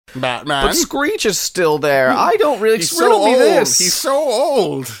Batman. But Screech is still there. I don't really... He's so riddle me old. this. He's so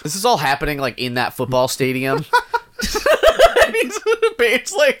old. This is all happening, like, in that football stadium. And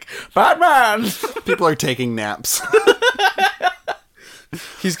Bane's like, Batman! People are taking naps.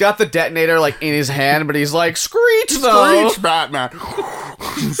 He's got the detonator, like, in his hand, but he's like, Screech, though! Screech, Batman.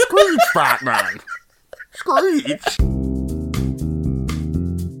 Screech, Batman. Screech.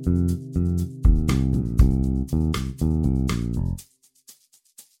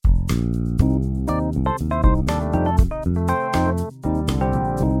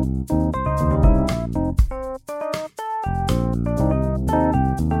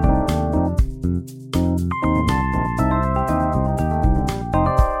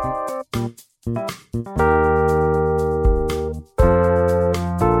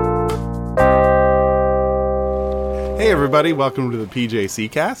 Hey everybody, welcome to the PJC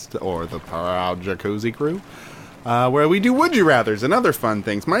Cast, or the Proud Jacuzzi Crew, where we do Would You Rathers and other fun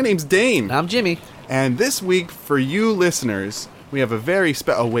things. My name's Dane. I'm Jimmy. And this week, for you listeners, we have a very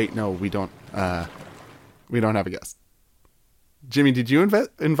oh wait, no, we don't have a guest. Jimmy, did you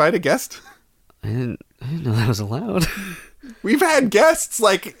invite a guest? I didn't know that was allowed. We've had guests,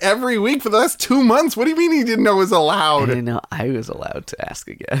 like, every week for the last 2 months. What do you mean you didn't know it was I allowed? didn't know I was allowed to ask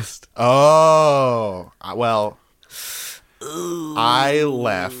a guest. Oh, well, I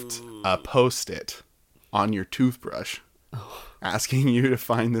left a Post-it on your toothbrush asking you to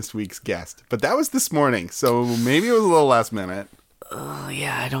find this week's guest. But that was this morning, so maybe it was a little last minute. Oh,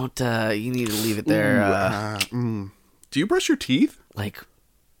 yeah, I don't, you need to leave it there, Do you brush your teeth? like,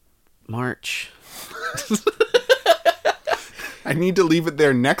 March. I need to leave it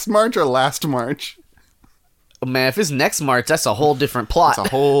there next March or last March? Oh, man, if it's next March, that's a whole different plot. It's a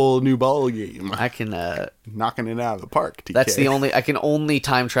whole new ball game. I can, Knocking it out of the park, TK. that's the only, I can only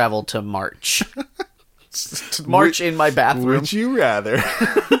time travel to March. To March in my bathroom. Would you rather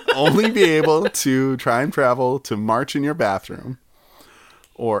only be able to time travel to March in your bathroom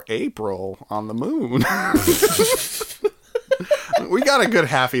or April on the moon? We got a good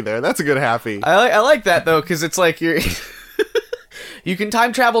halfie there. That's a good halfie. I like that, though, because it's like you're... You can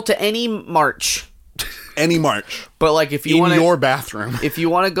time travel to any March. Any March. But, like, if you In want your bathroom. if you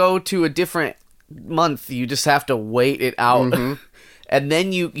want to go to a different month, you just have to wait it out. Mm-hmm. And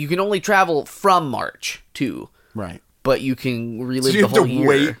then you can only travel from March, too. Right. But you can relive So you the have whole to year.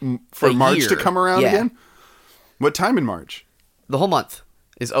 wait for A March year. to come around Yeah. again? What time in March? The whole month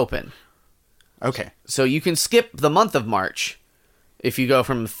is open. Okay. So you can skip the month of March if you go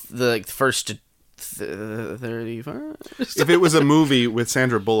from the first to 31st. If it was a movie with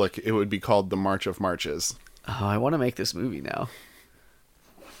Sandra Bullock, it would be called The March of Marches. Oh, I want to make this movie now.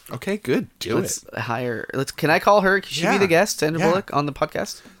 Okay, good. Do Let's it. hire. Can I call her? Can she Yeah. be the guest, Sandra Yeah. Bullock, on the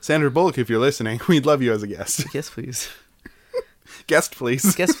podcast? Sandra Bullock, if you're listening, we'd love you as a guest. Yes, please. Guest,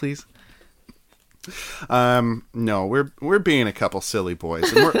 please. Guest, please. No, we're being a couple silly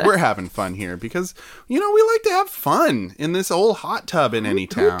boys, and we're having fun here because, you know, we like to have fun in this old hot tub in any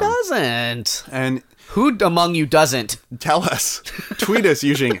town. Who doesn't? And Who among you doesn't? tell us, tweet us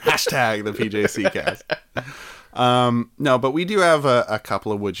using hashtag the PJCcast. No, but we do have a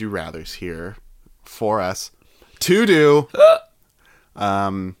couple of Would You Rathers here for us to do.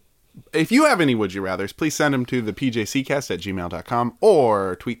 If you have any Would You Rathers, please send them to the PJCcast at gmail.com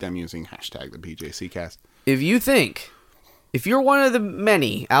or tweet them using hashtag the PJCcast. If you're one of the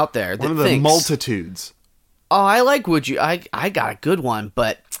many out there that One of the thinks, multitudes. oh, I like Would You, I got a good one,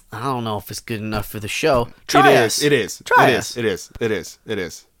 but I don't know if it's good enough for the show. Try us. It is. Try it us.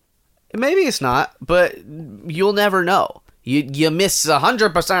 is. Maybe it's not, but you'll never know. You miss 100%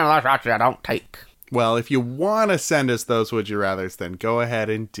 of the shots you don't take. Well, if you want to send us those Would You Rathers, then go ahead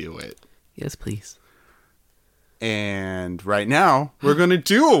and do it. Yes, please. And right now, we're going to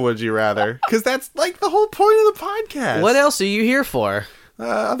do a Would You Rather, because that's like the whole point of the podcast. What else are you here for?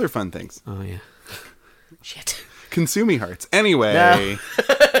 Other fun things. Oh, yeah. Shit. Consuming hearts. Anyway,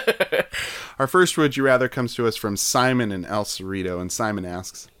 our first Would You Rather comes to us from Simon in El Cerrito, and Simon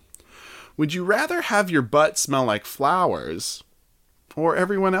asks, would you rather have your butt smell like flowers, or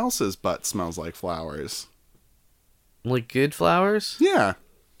everyone else's butt smells like flowers? Like good flowers? Yeah.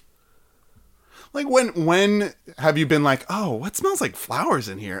 Like when have you been like, oh, what smells like flowers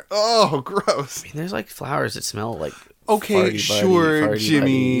in here? Oh, gross. I mean, there's like flowers that smell like Okay, farty buddy, sure, farty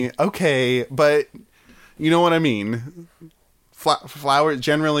Jimmy. buddy. Okay, but you know what I mean. Flower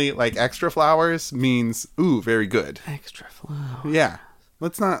generally, like extra flowers means ooh, very good. Extra flower. Yeah.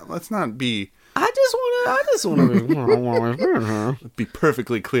 Let's not be I just want to be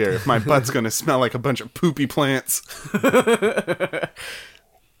perfectly clear. If my butt's gonna smell like a bunch of poopy plants,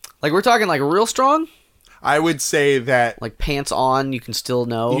 Like we're talking like real strong? I would say that Like pants on, you can still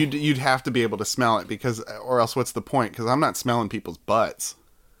know. you'd have to be able to smell it because, or else what's the point? Because I'm not smelling people's butts.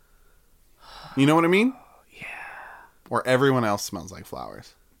 You know what I mean? Yeah. Or everyone else smells like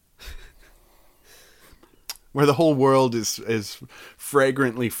flowers. Where the whole world is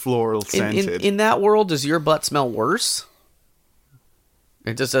fragrantly floral scented. In that world, does your butt smell worse?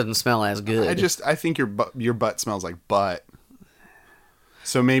 It just doesn't smell as good. I think your butt smells like butt.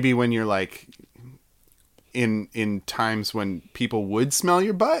 So maybe when you're like in times when people would smell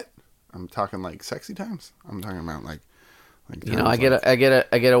your butt, I'm talking like sexy times. I'm talking about like you know, I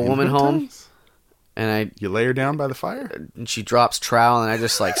get a woman home times. and You lay her down by the fire? and she drops trowel and I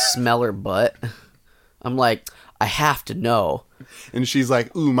just like smell her butt. I'm like, I have to know. And she's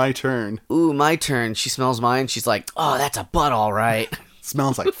like, "Ooh, my turn." Ooh, my turn. She smells mine. She's like, "Oh, that's a butt, all right."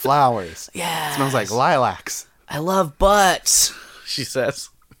 Smells like flowers. Yeah. Smells like lilacs. I love butts, she says.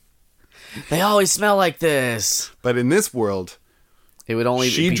 They always smell like this. But in this world, It would only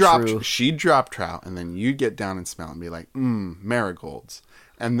she'd be drop true. she'd drop trout, and then you'd get down and smell and be like, marigolds.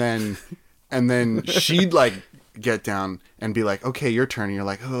 And then she'd like get down and be like, "Okay, your turn." And you're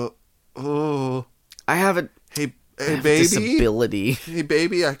like, "Oh, I have a hey I have a baby, disability. hey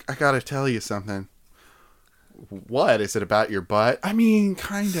baby, I gotta tell you something." What is it about your butt? I mean,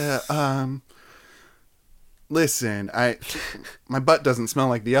 kinda. Listen, my butt doesn't smell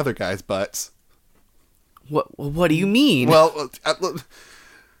like the other guys' butts. What do you mean? Well,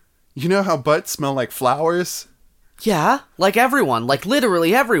 you know how butts smell like flowers? yeah, like everyone, like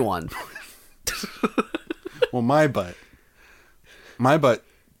literally everyone. Well, my butt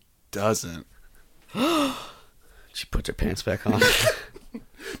doesn't. She puts her pants back on.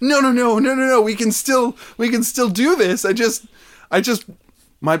 No. We can still do this. I just,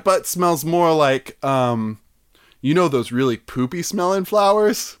 my butt smells more like, you know, those really poopy smelling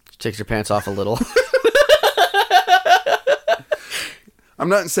flowers. She takes her pants off a little. I'm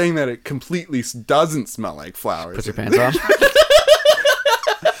not saying that it completely doesn't smell like flowers. Puts her pants on.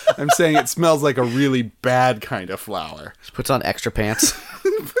 I'm saying it smells like a really bad kind of flower. She puts on extra pants.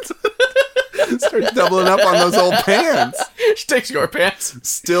 Starts doubling up on those old pants. She takes your pants.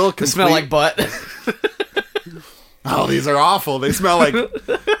 Still They smell like butt. Oh, these are awful. They smell like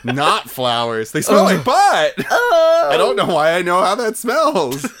not flowers. They smell like butt. I don't know why I know how that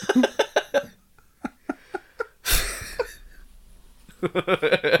smells.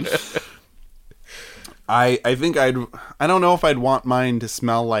 I think I don't know if I'd want mine to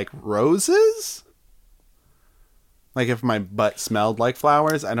smell like roses. Like if my butt smelled like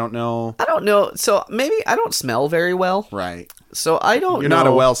flowers, I don't know. I don't know. So maybe I don't smell very well. Right. So I don't know. You're not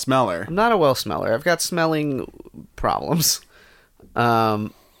a well smeller. I'm not a well smeller. I've got smelling problems. That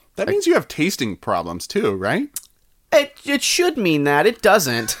means you have tasting problems too, right? It should mean that. It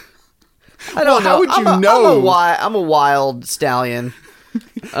doesn't. I don't know. How would you know? I'm a wild stallion.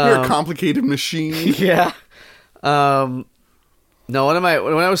 You're a complicated machine. Yeah. No, when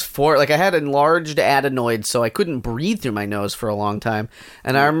I was 4, like I had enlarged adenoids, so I couldn't breathe through my nose for a long time.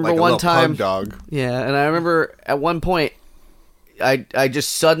 And I remember Like a one little time, pug dog. yeah, and I remember at one point, I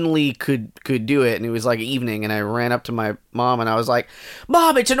just suddenly could do it, and it was like evening, and I ran up to my mom, and I was like,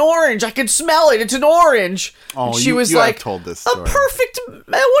 "Mom, it's an orange! I can smell it! It's an orange!" Oh, and she you was have like, told this "A story. perfect,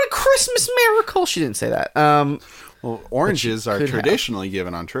 what a Christmas miracle!" She didn't say that. Well, oranges are traditionally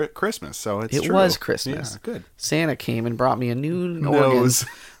given on Christmas, so it's It true. was Christmas. Yeah, good. Santa came and brought me a new Nose.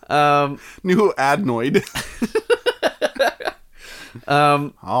 organ. New adenoid.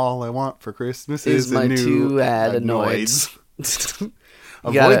 All I want for Christmas Is a my new 2 adenoids.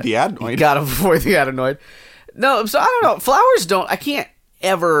 Avoid the adenoid. You gotta avoid the adenoid. No, so I don't know. Flowers I can't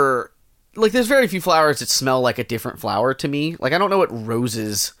ever, like, there's very few flowers that smell like a different flower to me. Like, I don't know what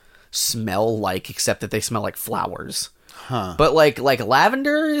roses smell like, except that they smell like flowers. Huh. But, like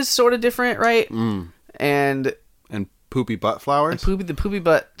lavender is sort of different, right? And poopy butt flowers. the poopy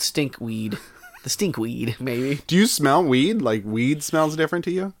butt stinkweed. The stinkweed, maybe. Do you smell weed? Like weed smells different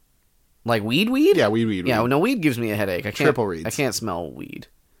to you? Like weed? Yeah, weed. Yeah, no, weed gives me a headache. I can't, Triple reeds. I can't smell weed.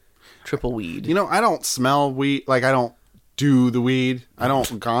 Triple weed. You know, I don't smell weed. Like, I don't do the weed. I don't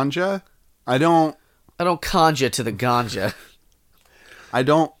ganja. I don't conjure to the ganja. I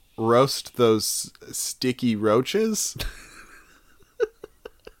don't roast those sticky roaches.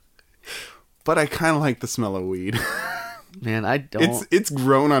 But I kind of like the smell of weed. Man, I don't. It's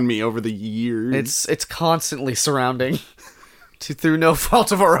grown on me over the years. It's constantly surrounding, through no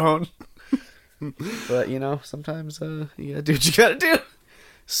fault of our own. But you know, sometimes you gotta do what you gotta do.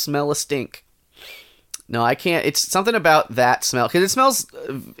 Smell a stink. No, I can't. It's something about that smell because it smells.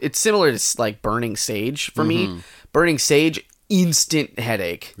 It's similar to like burning sage for me. Burning sage, instant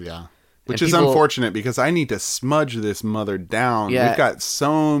headache. Yeah. Which And is people- unfortunate because I need to smudge this mother down. Yeah. We've got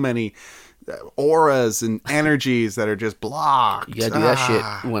so many auras and energies that are just blocked. You gotta do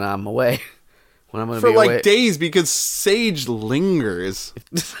that shit when I'm away. When I'm gonna For be like away. days because sage lingers.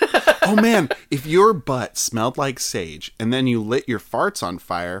 Oh man, if your butt smelled like sage and then you lit your farts on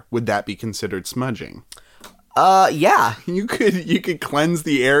fire, would that be considered smudging? Yeah. You could cleanse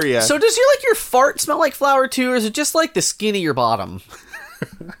the area. So does your fart smell like flour too, or is it just like the skin of your bottom?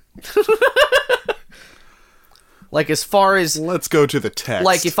 Like as far as Let's go to the text.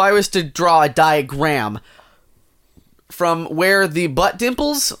 like if I was to draw a diagram from where the butt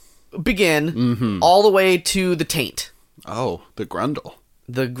dimples begin all the way to the taint. Oh, the grundle.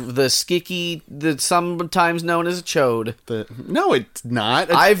 The skicky, sometimes known as a chode. No, it's not.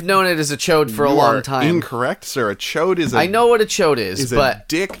 I've known it as a chode for a You long are time. Incorrect, sir. A chode is I know what a chode is, a but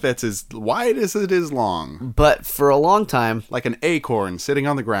dick that's as wide as it is long, for a long time like an acorn sitting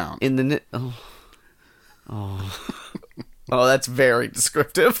on the ground. in the oh, that's very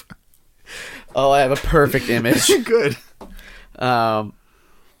descriptive. Oh, I have a perfect image. Good. No,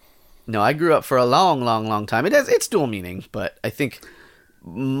 I grew up for a long time. It's dual meaning, but I think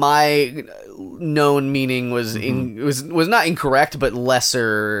my known meaning was was not incorrect, but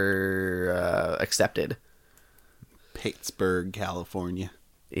lesser accepted. Pittsburgh, California.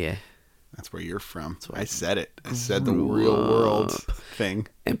 Yeah, That's where you're from. I said it. I said the real world thing.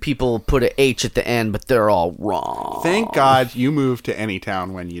 and people put a H at the end, but they're all wrong. Thank God you moved to any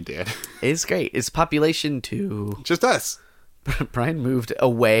town when you did. It's great. It's population too. Just us. Brian moved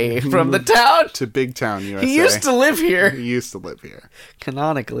away from the town. To Big Town, USA. He used to live here, He used to live here.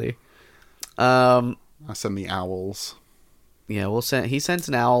 canonically. I send the owls. Yeah, he sends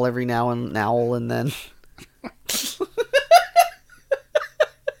an owl every now and then.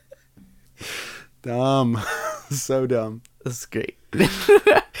 Dumb. So dumb. That's great.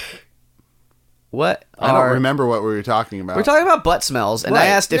 What? I don't remember what we were talking about. We're talking about butt smells, and I Right.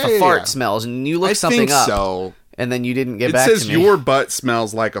 asked if Yeah, a yeah, fart yeah. smells, and you looked I something think up, so. and then you didn't get It back says to me. your butt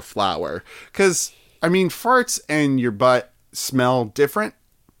smells like a flower. Because, I mean, farts and your butt smell different.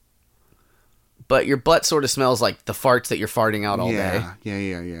 But your butt sort of smells like the farts that you're farting out all day.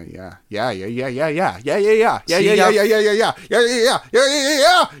 Yeah.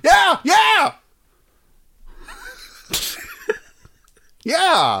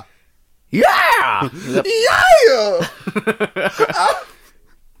 Yeah! Yeah.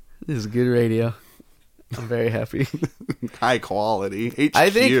 This is good radio. I'm very happy. High quality. HQ. I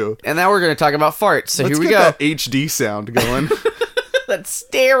think, and now we're going to talk about farts. So Let's here we get go. that HD sound going That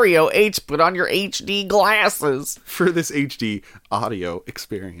stereo put on your HD glasses. for this HD audio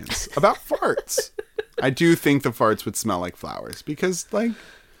experience about farts. I do think the farts would smell like flowers because, like,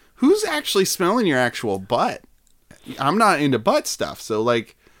 who's actually smelling your actual butt? I'm not into butt stuff, so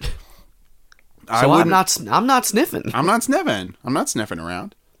like, I'm not sniffing. I'm not sniffing. I'm not sniffing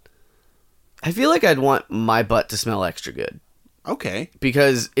around. I feel like I'd want my butt to smell extra good Okay.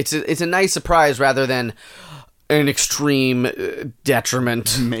 because it's a nice surprise rather than an extreme detriment.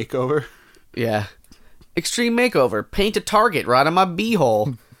 Makeover. Yeah. Extreme makeover. Paint a target right on my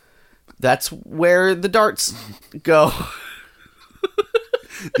beehole. That's where the darts go.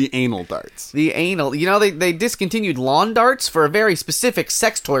 The anal darts. The anal. You know, they discontinued lawn darts for a very specific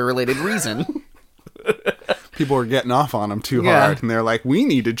sex toy related reason. People are getting off on them too Yeah. hard, and they're like, "We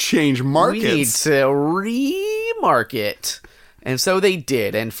need to change markets." We need to remarket. And so they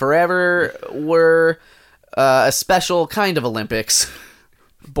did. And forever were a special kind of Olympics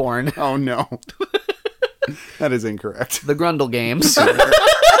born. Oh no, that is incorrect. The Grundle Games.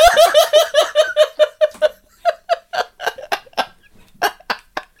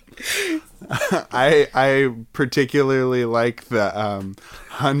 I particularly like the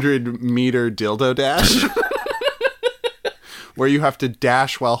 100-meter dildo dash, where you have to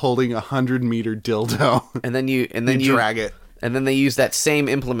dash while holding a 100-meter dildo. And then you Drag it. And then they use that same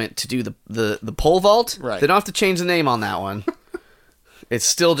implement to do the pole vault. Right. They don't have to change the name on that one. It's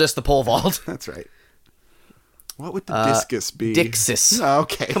still just the pole vault. That's right. What would the discus be? Dixis.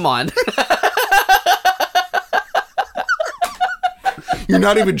 Okay. Come on. You're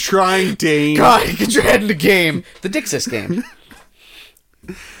not even trying, Dane. God, get your head in the game. The Dixis game.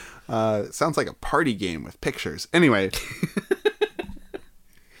 Sounds like a party game with pictures. Anyway.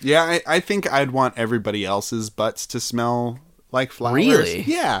 Yeah, I think I'd want everybody else's butts to smell like flowers. Really?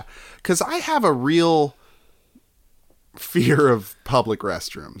 Yeah. Because I have a real fear of public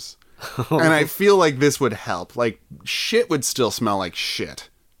restrooms. And I feel like this would help. Like, shit would still smell like shit.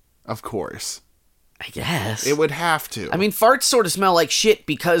 Of course. I guess. It would have to. I mean, farts sort of smell like shit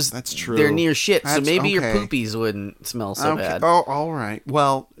because That's true. they're near shit, so That's maybe your okay. poopies wouldn't smell so bad. Oh, all right.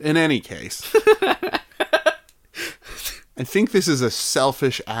 Well, in any case, I think this is a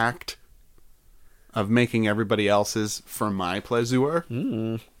selfish act of making everybody else's for my pleasure.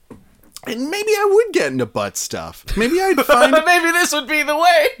 And maybe I would get into butt stuff. Maybe I'd find. Maybe this would be the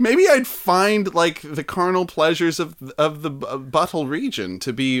way. Maybe I'd find like the carnal pleasures of the butthole region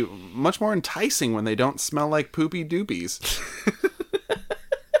to be much more enticing when they don't smell like poopy doopies.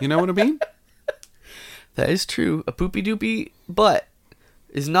 You know what I mean? That is true. A poopy doopy butt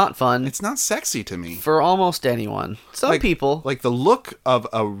is not fun It's not sexy to me. for almost anyone. Some people. Like the look of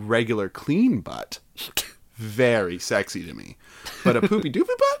a regular clean butt, very sexy to me. But a poopy doopy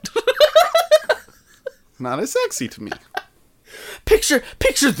butt, not as sexy to me. Picture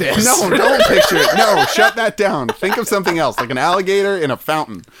this. No, don't picture it. No, shut that down. Think of something else, like an alligator in a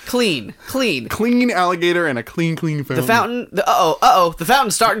fountain. Clean. Clean alligator in a clean fountain. The fountain. The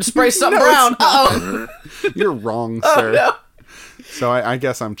fountain's starting to spray something No, brown. it's not. You're wrong, sir. No. So I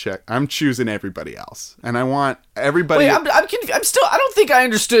guess I'm choosing everybody else, and I want everybody. Wait, I'm confused. I don't think I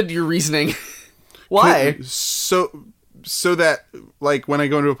understood your reasoning. Why? So that like when I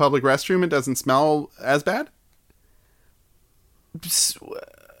go into a public restroom, it doesn't smell as bad. Because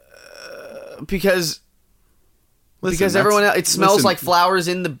Listen, everyone else, it smells like flowers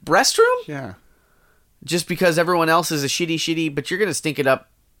in the restroom. Yeah. Just because everyone else is a shitty, but you're gonna stink it up.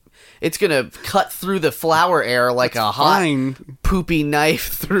 It's gonna cut through the flower air like a hot Fine. poopy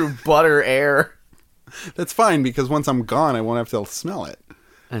knife through butter air. That's fine because once I'm gone, I won't have to smell it.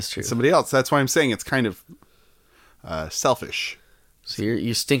 That's true. Somebody else. That's why I'm saying it's kind of selfish. So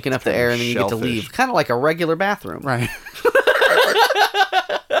you're stinking up the air and then you get to Shellfish. leave, kind of like a regular bathroom. Right.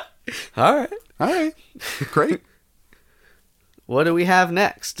 All right. All right. Great. What do we have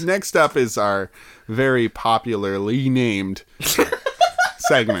next? Next up is our very popularly named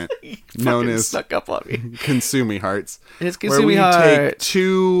segment known Fucking as snuck up on me. Consumi Hearts. It's where we Consumi take Hearts.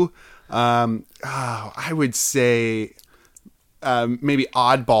 two, I would say, maybe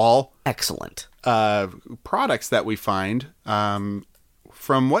oddball Excellent. products that we find. From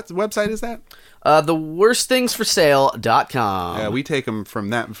what website is that? TheWorstThingsForSale.com. We take them from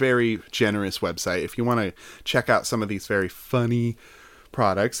that very generous website. If you want to check out some of these very funny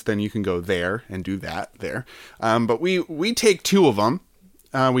products, then you can go there and do that there. But we take two of them.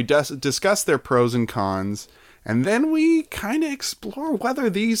 We discuss their pros and cons, and then we kind of explore whether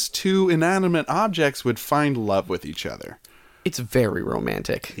these two inanimate objects would find love with each other. It's very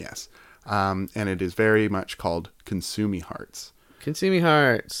romantic. Yes. And it is very much called Consumi Hearts. Consumi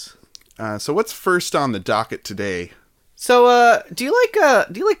Hearts. So what's first on the docket today? So, do you like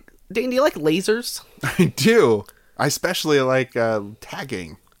Dane, do you like lasers? I do. I especially like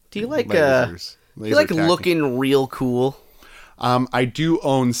tagging. Do you like lasers. do you like Laser tagging. looking real cool? I do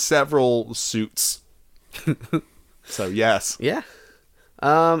own several suits. So yes. Yeah.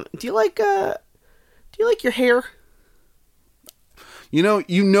 Do you like your hair? You know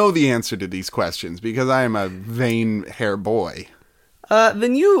the answer to these questions because I am a vain hair boy.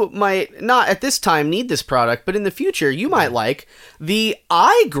 Then you might not at this time need this product, but in the future you might like the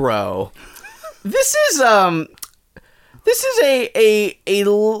iGrow. This is a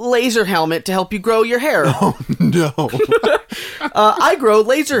laser helmet to help you grow your hair. Oh no. iGrow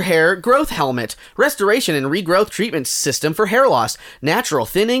Laser Hair Growth Helmet. Restoration and regrowth treatment system for hair loss. Natural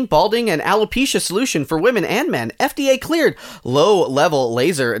thinning, balding, and alopecia solution for women and men. FDA cleared. Low-level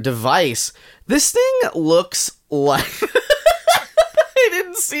laser device. This thing looks like... I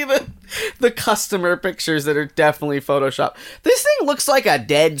didn't see the customer pictures that are definitely Photoshopped. This thing looks like a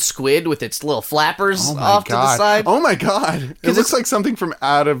dead squid with its little flappers off to the side. Oh my god. It looks like something from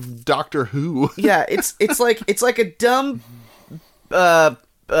out of Doctor Who. Yeah, it's like a dumb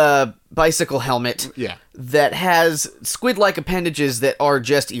bicycle helmet. Yeah. That has squid-like appendages that are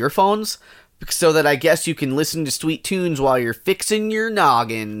just earphones, so that I guess you can listen to sweet tunes while you're fixing your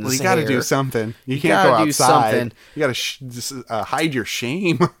noggins. Well, you got to do something. You can't gotta go do outside. something. You got to hide your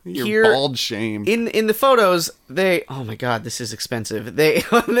shame, your Here- bald shame. In the photos, oh my god, this is expensive. They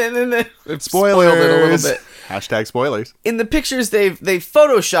Spoilers. spoiled it a little bit. Hashtag spoilers. In the pictures, they've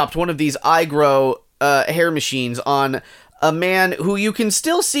photoshopped one of these iGrow hair machines on a man who you can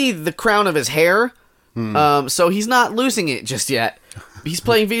still see the crown of his hair. So he's not losing it just yet. He's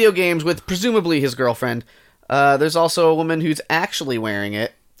playing video games with presumably his girlfriend. There's also a woman who's actually wearing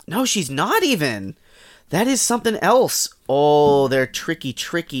it. No, she's not even. That is something else. Oh, they're tricky.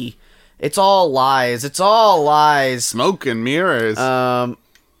 It's all lies. Smoke and mirrors. I'm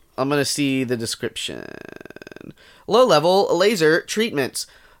gonna see the description. Low-level laser treatments.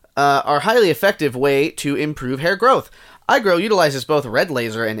 are highly effective way to improve hair growth. iGrow utilizes both red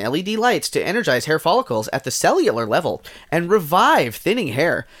laser and LED lights to energize hair follicles at the cellular level and revive thinning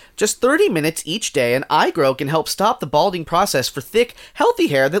hair. Just 30 minutes each day, and iGrow can help stop the balding process for thick, healthy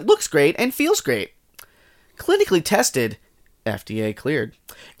hair that looks great and feels great. Clinically tested, FDA cleared.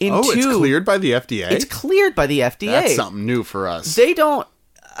 It's cleared by the FDA? It's cleared by the FDA. That's something new for us. They don't...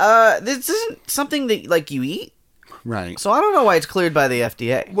 this isn't something that, like, you eat. Right. So I don't know why it's cleared by the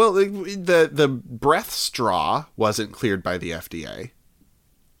FDA. Well, the breath straw wasn't cleared by the FDA.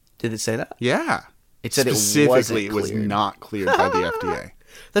 Did it say that? Yeah. It said specifically it was not cleared by the FDA.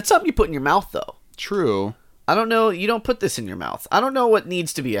 That's something you put in your mouth, though. True. I don't know. You don't put this in your mouth. I don't know what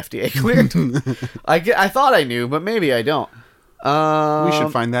needs to be FDA cleared. I thought I knew, but maybe I don't. We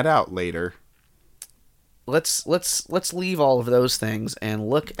should find that out later. Let's leave all of those things and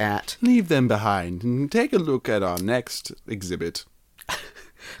look at leave them behind and take a look at our next exhibit.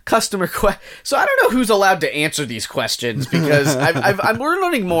 Customer So I don't know who's allowed to answer these questions because we're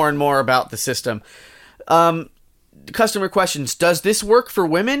learning more and more about the system. Customer questions: does this work for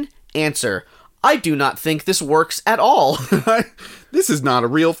women? Answer: I do not think this works at all. This is not a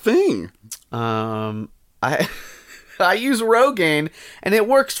real thing. I use Rogaine, and it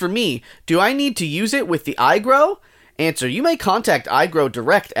works for me. Do I need to use it with the iGrow? Answer: you may contact iGrow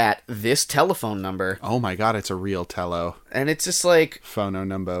direct at this telephone number. Oh my god, it's a real tello. And it's just like... Phono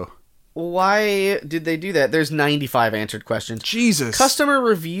number. Why did they do that? There's 95 answered questions. Jesus. Customer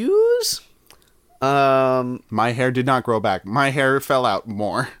reviews? My hair did not grow back. My hair fell out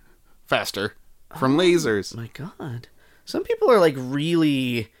more. Faster. From lasers. My god. Some people are like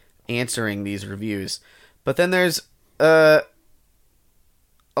really answering these reviews. But then there's... a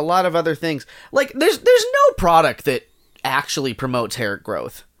lot of other things. Like, there's no product that actually promotes hair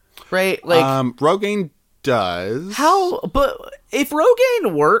growth, right? Like, Rogaine does. But if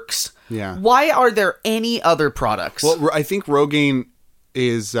Rogaine works, yeah, why are there any other products? Well, I think Rogaine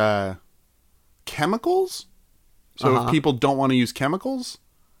is chemicals. So if people don't want to use chemicals,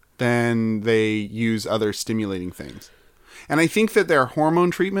 then they use other stimulating things. And I think that there are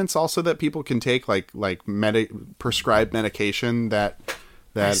hormone treatments also that people can take, like prescribed medication that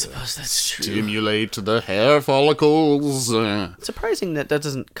I suppose that's true. Stimulate the hair follicles. It's surprising that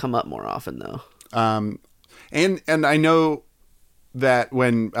doesn't come up more often, though. And I know that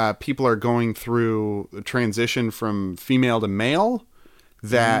when people are going through the transition from female to male,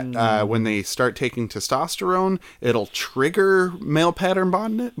 that when they start taking testosterone, it'll trigger male pattern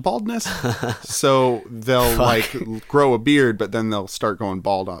baldness. So they'll like grow a beard, but then they'll start going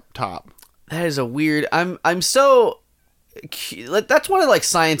bald up top. That is a weird... I'm so... That's one of like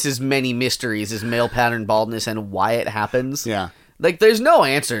science's many mysteries is male pattern baldness and why it happens. Yeah. Like there's no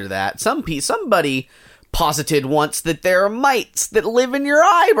answer to that. Somebody posited once that there are mites that live in your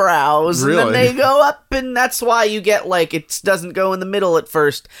eyebrows. Really? And then they go up and that's why you get like it doesn't go in the middle at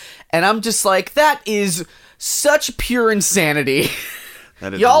first. And I'm just like, that is such pure insanity.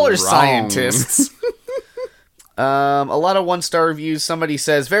 That is Y'all are wrong. scientists. A lot of 1-star reviews. Somebody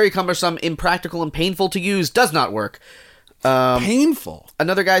says, very cumbersome, impractical, and painful to use. Does not work. Painful.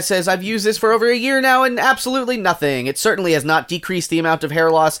 Another guy says, I've used this for over a year now and absolutely nothing. It certainly has not decreased the amount of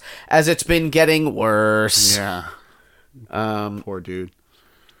hair loss as it's been getting worse. Yeah. Poor dude.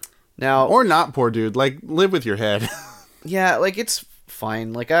 Now, or not poor dude. Like, live with your head. Yeah, like it's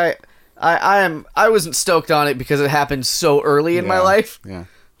fine. Like I wasn't stoked on it because it happened so early in my life. Yeah.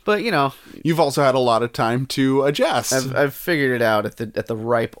 But you know, you've also had a lot of time to adjust. I've figured it out at the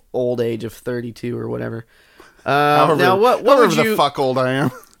ripe old age of 32 or whatever. However, now what would you... the fuck old I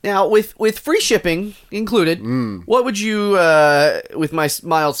am. Now with free shipping included, what would you, with my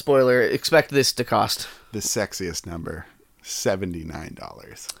mild spoiler, expect this to cost? The sexiest number,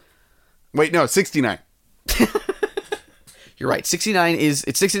 $79. Wait, no, $69. You're right. It's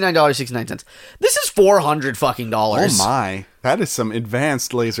 $69.69. This is $400 fucking dollars. Oh my. That is some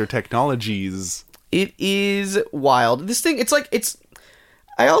advanced laser technologies. It is wild. This thing,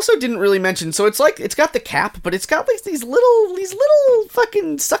 I also didn't really mention, so it's got the cap, but it's got like these little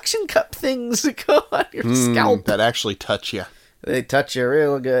fucking suction cup things that go on your scalp. That actually touch you. They touch you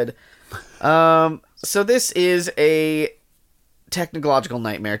real good. So this is a technological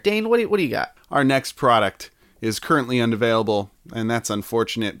nightmare. Dane, what do you got? Our next product is currently unavailable, and that's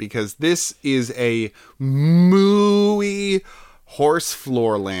unfortunate because this is a mooey horse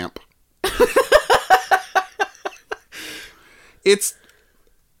floor lamp. It's...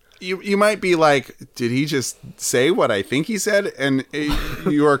 You might be like, did he just say what I think he said? And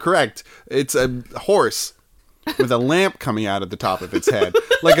you are correct. It's a horse with a lamp coming out of the top of its head.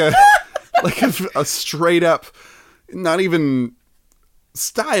 like a straight up, not even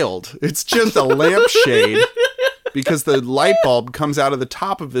styled. It's just a lampshade because the light bulb comes out of the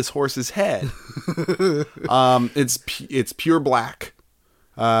top of this horse's head. It's pure black.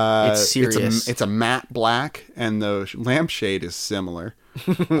 It's serious. It's a matte black, and the lampshade is similar.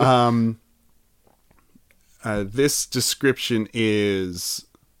 This description is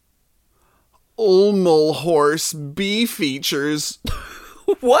Ulmel horse B features.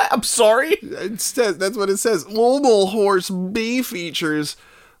 What? I'm sorry? That's what it says. Ulmel horse B features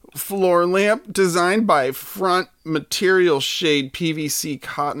floor lamp designed by Front Material Shade PVC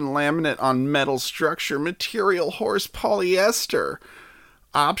cotton laminate on metal structure material horse polyester.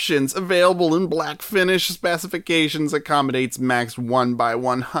 Options available in black finish. Specifications accommodates max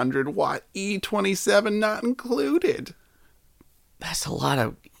 1x100 watt E27 not included. That's a lot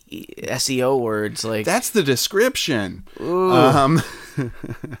of SEO words. Like, that's the description.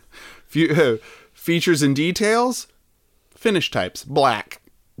 Features and details. Finish types black.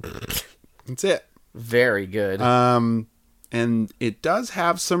 That's it. Very good. And it does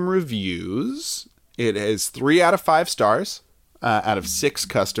have some reviews. It is 3 out of 5 stars. Out of 6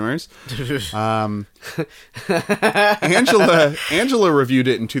 customers. Angela reviewed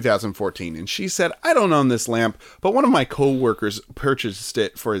it in 2014, and she said, I don't own this lamp, but one of my co-workers purchased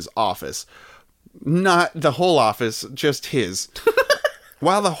it for his office. Not the whole office, just his.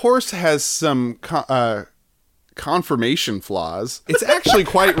 While the horse has some conformation flaws, it's actually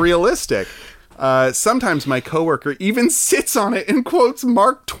quite realistic. Sometimes my coworker even sits on it and quotes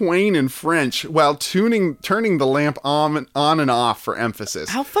Mark Twain in French while turning the lamp on and off for emphasis.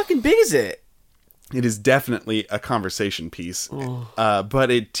 How fucking big is it? It is definitely a conversation piece,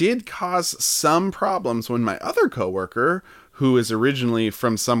 but it did cause some problems when my other coworker, who is originally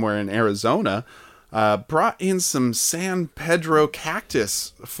from somewhere in Arizona, brought in some San Pedro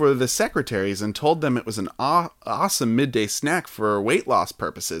cactus for the secretaries and told them it was an awesome midday snack for weight loss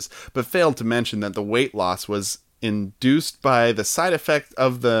purposes, but failed to mention that the weight loss was induced by the side effect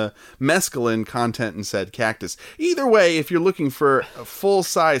of the mescaline content in said cactus. Either way, if you're looking for a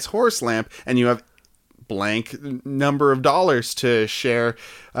full-size horse lamp and you have blank number of dollars to spare,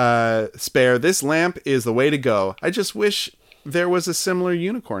 this lamp is the way to go. I just wish there was a similar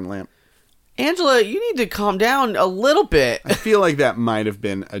unicorn lamp. Angela, you need to calm down a little bit. I feel like that might have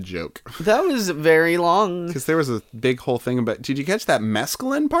been a joke. That was very long. Because there was a big whole thing about... Did you catch that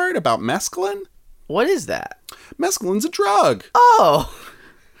mescaline part about mescaline? What is that? Mescaline's a drug. Oh.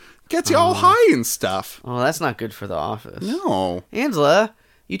 Gets you all high and stuff. Oh, that's not good for the office. No. Angela,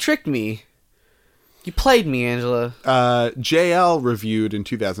 you tricked me. You played me, Angela. JL reviewed in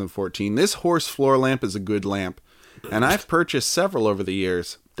 2014, this horse floor lamp is a good lamp. And I've purchased several over the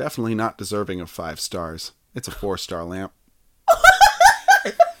years. Definitely not deserving of 5 stars. It's a 4-star lamp.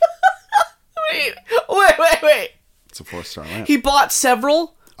 Wait. It's a 4-star lamp. He bought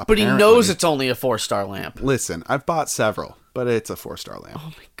several, Apparently. but he knows it's only a 4-star lamp. Listen, I've bought several, but it's a 4-star lamp.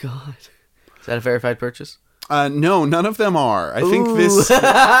 Oh my god. Is that a verified purchase? No, none of them are. I think this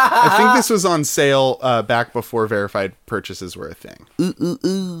was on sale back before verified purchases were a thing.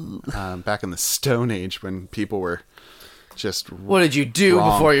 Back in the Stone Age when people were just what did you do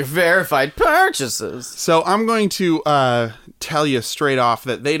wrong. Before your verified purchases? So I'm going to tell you straight off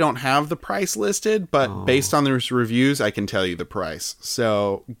that they don't have the price listed, but based on those reviews, I can tell you the price.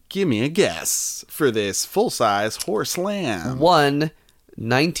 So give me a guess for this full-size horse lamp.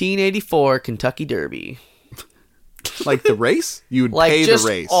 1984 Kentucky Derby. Like the race? You would like pay just the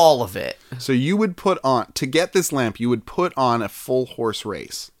race. All of it. So you would put on, to get this lamp, you would put on a full horse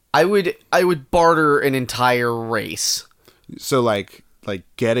race. I would barter an entire race. So like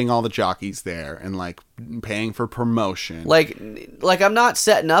getting all the jockeys there and like paying for promotion. Like I'm not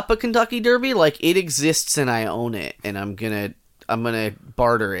setting up a Kentucky Derby. Like it exists and I own it, and I'm gonna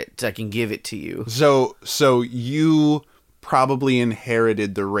barter it so I can give it to you. So you probably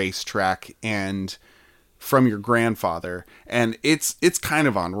inherited the racetrack and from your grandfather, and it's kind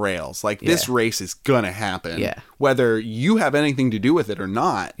of on rails. Like this race is gonna happen. Yeah. Whether you have anything to do with it or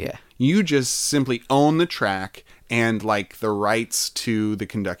not. Yeah. You just simply own the track and like the rights to the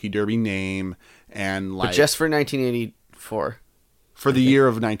Kentucky Derby name and like But just for 1984. For the year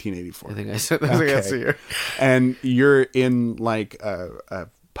of 1984. I think I said that's the year. And you're in like a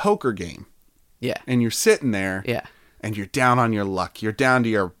poker game. Yeah. And you're sitting there. Yeah. And you're down on your luck. You're down to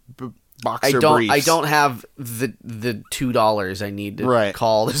your boxer briefs. I don't have the $2 I need to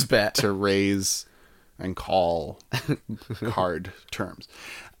call this bet. To raise and call card terms.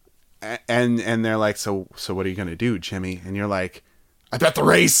 And they're like, so what are you going to do, Jimmy? And you're like, I bet the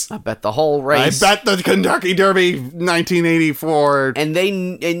race. I bet the whole race. I bet the Kentucky Derby 1984. And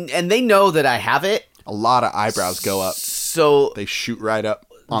they know that I have it. A lot of eyebrows go up. So They shoot right up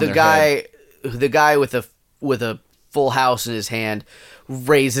on the their guy, head. the guy with a full house in his hand,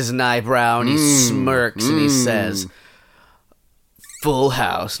 raises an eyebrow and he smirks and he says, "Full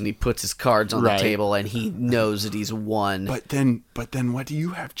house," and he puts his cards on Right. the table and he knows that he's won. But then what do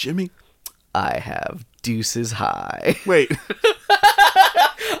you have, Jimmy? I have deuces high. Wait.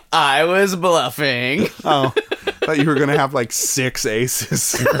 I was bluffing. Oh, I thought you were going to have like 6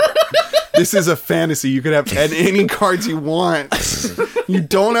 aces. This is a fantasy. You could have any cards you want. You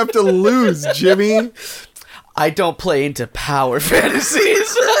don't have to lose, Jimmy. I don't play into power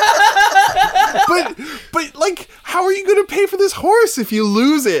fantasies. But like, how are you going to pay for this horse if you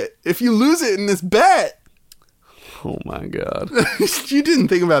lose it? If you lose it in this bet? Oh my god. You didn't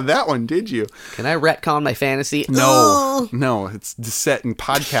think about that one, did you? Can I retcon my fantasy? No, it's set in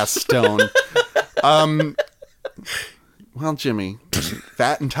podcast stone. Well, Jimmy,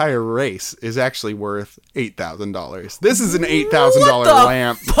 that entire race is actually worth $8,000. This is an $8,000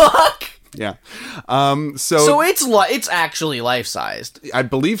 lamp. Fuck. Yeah. So it's actually life sized. I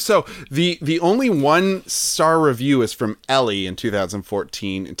believe so. The only 1-star review is from Ellie in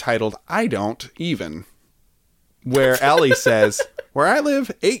 2014, entitled "I Don't Even," where Ellie says, "Where I live,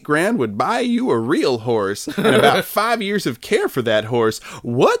 $8,000 would buy you a real horse, and about 5 years of care for that horse.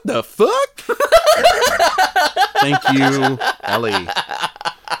 What the fuck?" Thank you, Ellie.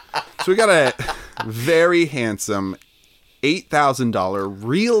 So we got a very handsome $8,000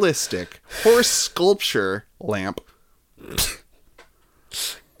 realistic horse sculpture lamp.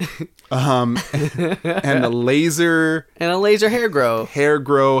 And a laser hair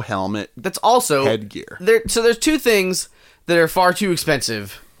grow helmet. that's also headgear. So there's two things that are far too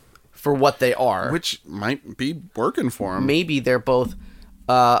expensive for what they are. Which might be working for them. Maybe they're both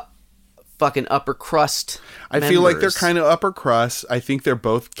fucking upper crust I feel like they're members. kind of upper crust. I think they're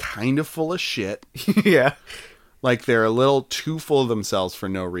both kind of full of shit. Yeah. Like they're a little too full of themselves for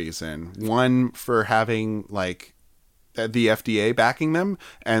no reason. One for having like the FDA backing them,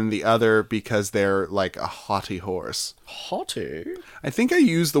 and the other because they're like a haughty horse. Haughty? I think I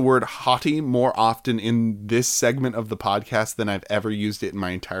use the word haughty more often in this segment of the podcast than I've ever used it in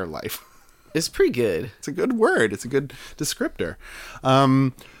my entire life. It's pretty good. It's a good word. It's a good descriptor.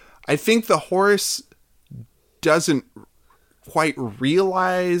 I think the horse doesn't quite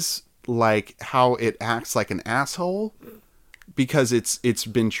realize like how it acts like an asshole because it's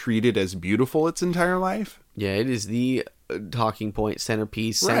been treated as beautiful its entire life. Yeah, it is the talking point,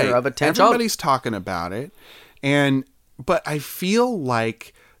 centerpiece, center of attention. Everybody's talking about it, but I feel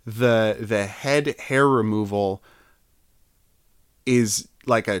like the head hair removal is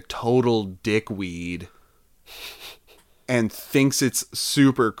like a total dickweed and thinks it's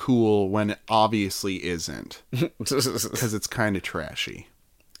super cool when it obviously isn't, because it's kind of trashy.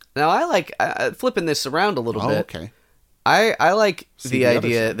 Now, I like flipping this around a little bit. Okay. I like See the the other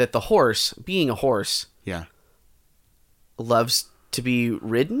idea side. that the horse, being a horse, Yeah. loves to be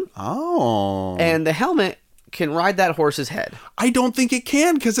ridden, Oh. and the helmet can ride that horse's head. I don't think it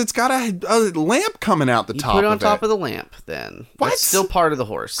can because it's got a lamp coming out the You top put it on of top it. of the lamp, then. What? That's still part of the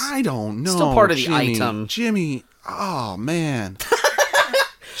horse. I don't know. Still part of the Jimmy. item. Jimmy. Oh, man.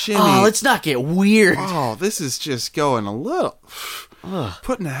 Jimmy. Oh, let's not get weird. Oh, this is just going a little...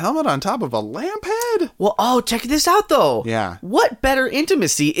 Putting a helmet on top of a lamp head? Well, check this out, though. Yeah. What better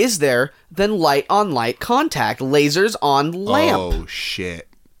intimacy is there than light-on-light contact, lasers on lamp? Oh, shit.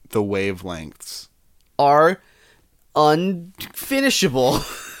 The wavelengths. Are unfinishable.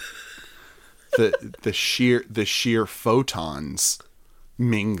 The sheer photons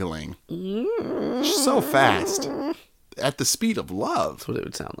mingling. So fast. At the speed of love. That's what it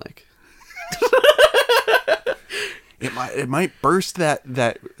would sound like. It might burst that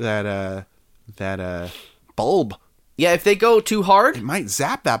bulb. Yeah, if they go too hard, It might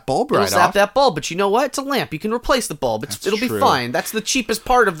zap that bulb it'll right zap off. that bulb. But you know what? It's a lamp. You can replace the bulb. It'll be true. fine. That's the cheapest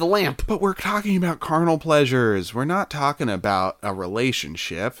part of the lamp. But we're talking about carnal pleasures. We're not talking about a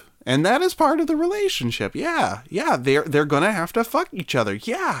relationship. And that is part of the relationship. Yeah. They're gonna have to fuck each other.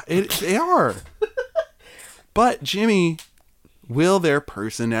 Yeah, they are. But Jimmy, will their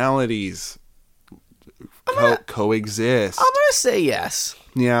personalities coexist? I'm gonna say yes.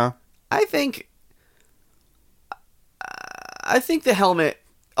 Yeah. I think the helmet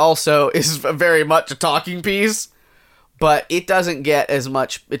also is very much a talking piece, but it doesn't get as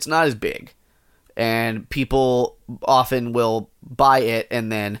much. It's not as big, and people often will buy it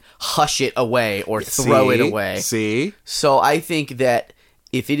and then hush it away or throw it away. See? So I think that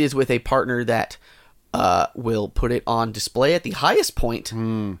if it is with a partner that will put it on display at the highest point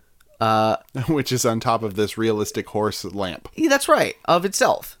Which is on top of this realistic horse lamp. Yeah, that's right, of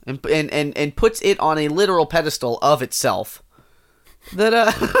itself, and puts it on a literal pedestal of itself. That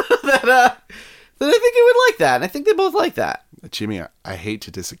that I think it would like that, and I think they both like that. Jimmy, I hate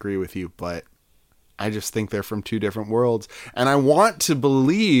to disagree with you, but I just think they're from two different worlds, and I want to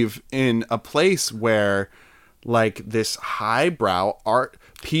believe in a place where, like, this highbrow art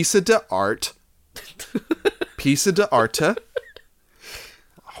piece de arte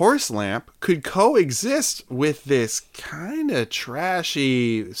horse lamp could coexist with this kind of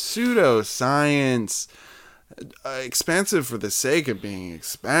trashy pseudoscience, expensive for the sake of being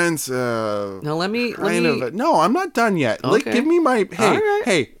expensive. Now let me. No, I'm not done yet. Okay. Like, give me my Right.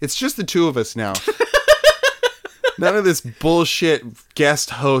 Hey, it's just the two of us now. None of this bullshit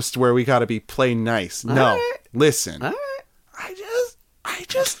guest host where we gotta be play nice. No, right. listen. All right.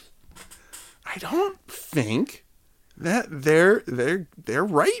 I don't think that they're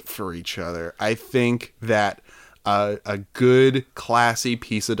right for each other. I think that a good, classy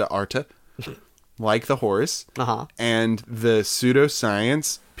piece de arte, like the horse, and the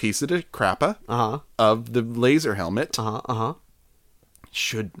pseudoscience piece de crappa of the laser helmet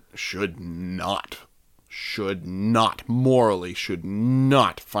should not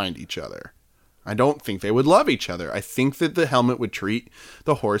find each other. I don't think they would love each other. I think that the helmet would treat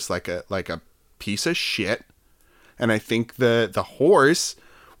the horse like a piece of shit. And I think the horse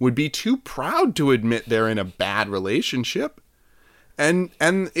would be too proud to admit they're in a bad relationship. And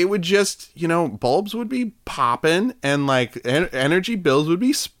it would just, bulbs would be popping and like energy bills would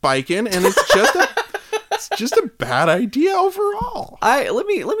be spiking, and it's just a bad idea overall. Let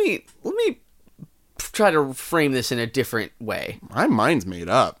me try to frame this in a different way. My mind's made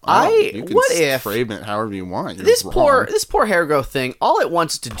up. You can frame it however you want. This poor hair growth thing, all it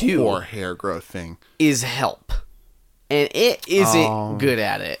wants to do Poor hair growth thing is help. And it isn't good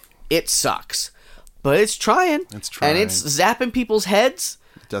at it. It sucks. But it's trying. And it's zapping people's heads.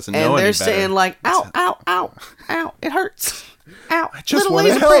 It doesn't know any better. And they're saying like, ow, ow, ow, ow, it hurts. Ow, I just want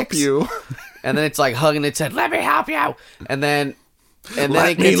to help you. And then it's like hugging its head, let me help you. And then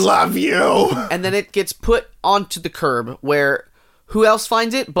let me love you. And then it gets put onto the curb where who else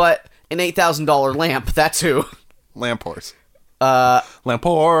finds it but an $8,000 lamp? That's who. Lamp horse. Lamp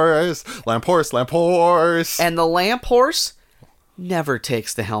horse. And the lamp horse never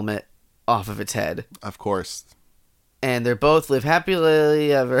takes the helmet off of its head. Of course. And they both live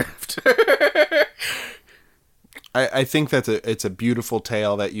happily ever after. I think it's a beautiful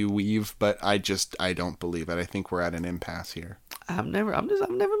tale that you weave, but I don't believe it. I think we're at an impasse here. I've never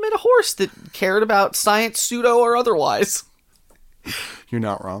met a horse that cared about science, pseudo or otherwise. You're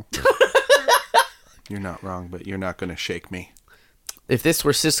not wrong. You're not wrong, but you're not going to shake me. If this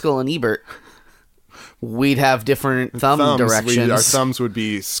were Siskel and Ebert, we'd have different thumb directions. Our thumbs would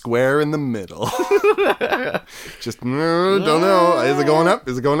be square in the middle. Just, don't know. Is it going up?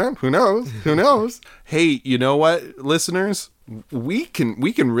 Is it going up? Who knows? Hey, you know what, listeners? We can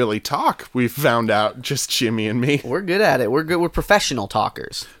really talk. We found out, just Jimmy and me. We're good at it. We're professional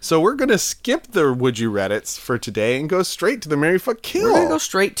talkers. So we're going to skip the Would You Reddits for today and go straight to the Marry Fuck Kill. We're going to go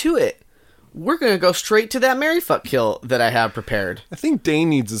straight to it. We're going to go straight to that Marry Fuck Kill that I have prepared. I think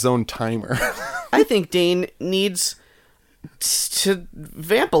Dane needs his own timer. I think Dane needs to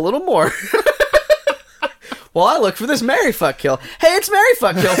vamp a little more. While I look for this Marry Fuck Kill. Hey, it's Marry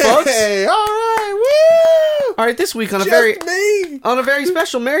Fuck Kill, folks. Hey, all right, woo! All right, this week on a very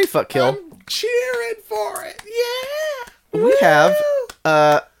special Marry Fuck Kill. I'm cheering for it. Yeah. We have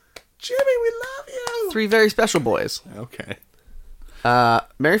Jimmy, we love you. 3 very special boys. Okay.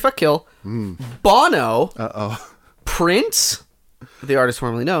 Marry Fuck Kill. Bono. Uh-oh. Prince, the artist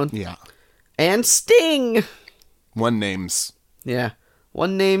formerly known. Yeah. And Sting. One names. Yeah.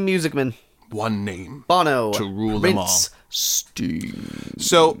 One name music man. One name. Bono. To rule Prince, them all. Sting.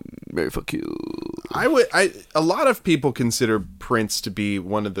 So, Marry Fuck Kill. A lot of people consider Prince to be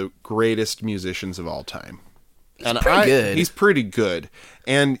one of the greatest musicians of all time. He's pretty good.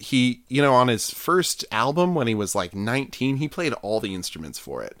 And he, on his first album when he was like 19, he played all the instruments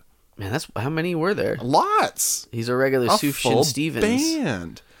for it. Man, that's how many were there? Lots. He's a regular Sufjan Stevens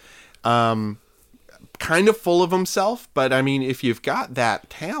band. Kind of full of himself, but I mean, if you've got that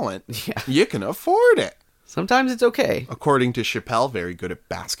talent, you can afford it. Sometimes it's okay. According to Chappelle, very good at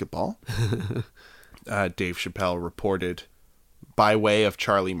basketball. Dave Chappelle reported, by way of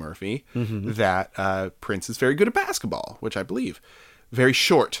Charlie Murphy, that Prince is very good at basketball, which I believe. Very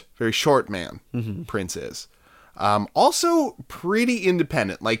short man, Prince is. Also pretty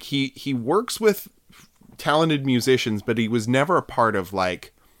independent. Like he works with talented musicians, but he was never a part of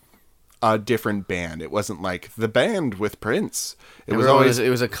like a different band. It wasn't like the band with Prince. It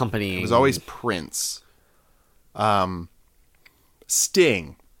was accompanying. It was always Prince.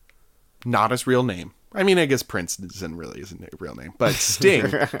 Sting, not his real name. I mean, I guess Prince isn't a real name, but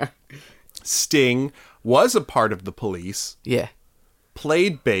Sting. Sting was a part of the Police. Yeah.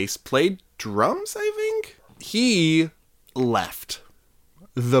 Played bass, played drums, I think. He left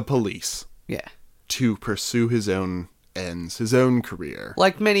the Police. Yeah. To pursue his own ends, his own career.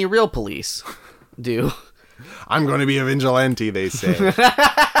 Like many real police do. I'm going to be a vigilante, they say.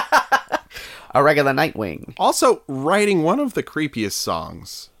 A regular Nightwing. Also, writing one of the creepiest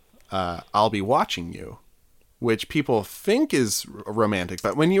songs, I'll Be Watching You, which people think is romantic,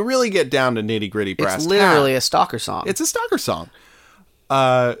 but when you really get down to nitty-gritty brass it's literally a stalker song. It's a stalker song.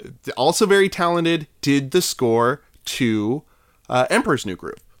 Also very talented, did the score to Emperor's New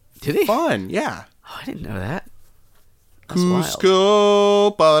Groove. Did he? Fun, yeah. Oh, I didn't know that. That's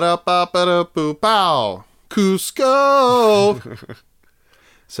Cusco, ba-da-ba-ba-da-boo-pow. Cusco.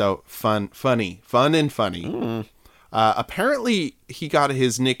 So fun and funny. Apparently, he got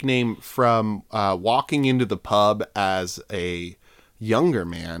his nickname from walking into the pub as a younger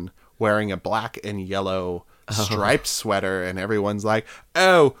man wearing a black and yellow striped sweater, and everyone's like,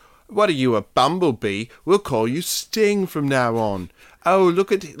 "Oh, what are you, a bumblebee? We'll call you Sting from now on. Oh,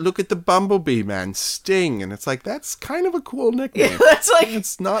 look at the bumblebee man, Sting." And it's like, that's kind of a cool nickname. Yeah, that's like,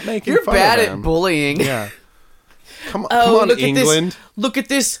 it's not making you're fun bad of at him. bullying. Yeah. Come on, look England. Look at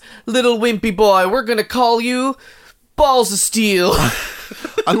this little wimpy boy. We're gonna call you Balls of Steel.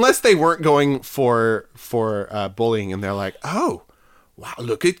 Unless they weren't going for bullying, and they're like, "Oh, wow,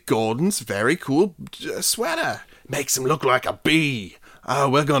 look at Gordon's very cool sweater. Makes him look like a bee. Oh,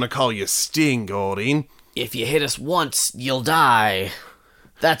 we're gonna call you Sting, Gordon. If you hit us once, you'll die.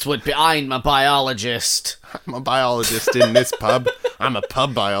 That's what I'm a biologist. I'm a biologist in this pub. I'm a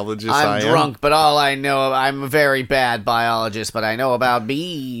pub biologist. I'm drunk, but all I know, I'm a very bad biologist, but I know about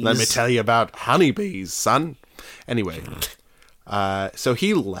bees. Let me tell you about honeybees, son." Anyway, so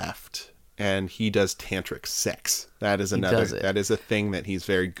he left, and he does tantric sex. That is that is a thing that he's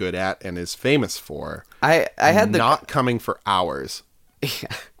very good at and is famous for. I had not coming for hours.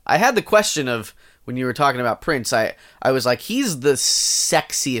 I had the question of, when you were talking about Prince, I was like, he's the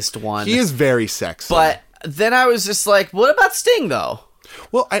sexiest one. He is very sexy. But then I was just like, what about Sting, though?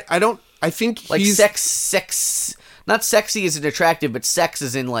 Well, I think like he's... sex, not sexy isn't attractive, but sex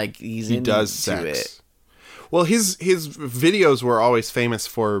is in like, he does sex. It. Well, his videos were always famous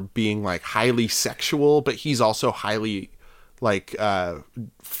for being like highly sexual, but he's also highly like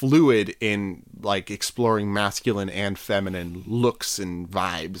fluid in like exploring masculine and feminine looks and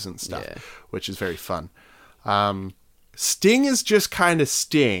vibes and stuff, which is very fun. Sting is just kind of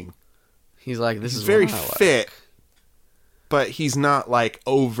Sting. He's like, this is very fit, but he's not like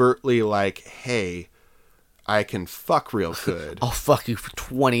overtly like, "Hey, I can fuck real good. I'll fuck you for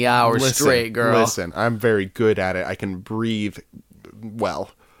 20 hours straight, girl." Listen, I'm very good at it. I can breathe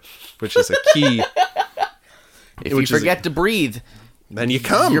well, which is a key. If you forget to breathe, then you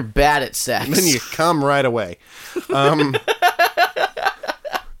come. You're bad at sex. Then you come right away.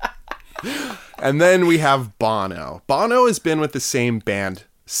 And then we have Bono. Bono has been with the same band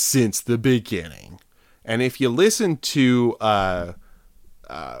since the beginning. And if you listen to U2?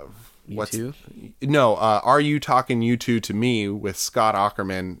 No, Are You Talking U2 to Me with Scott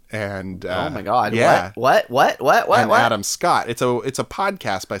Aukerman and oh my god, yeah, what and Adam Scott. It's a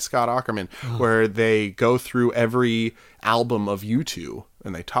podcast by Scott Aukerman where they go through every album of U2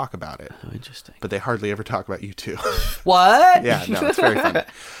 and they talk about it. Oh, interesting. But they hardly ever talk about U2. What? Yeah, no, it's very funny.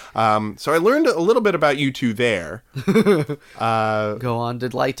 So I learned a little bit about U2 there. Go on,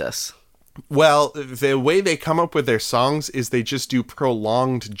 delight us. Well, the way they come up with their songs is they just do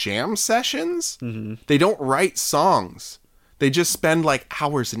prolonged jam sessions. Mm-hmm. They don't write songs. They just spend like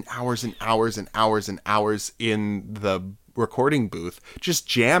hours and hours and hours and hours and hours in the recording booth just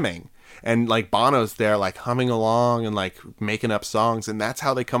jamming. And like Bono's there like humming along and like making up songs, and that's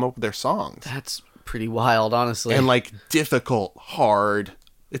how they come up with their songs. That's pretty wild, honestly. And like difficult, hard.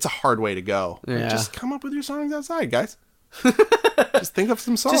 It's a hard way to go. Yeah. Like, just come up with your songs outside, guys. Just think of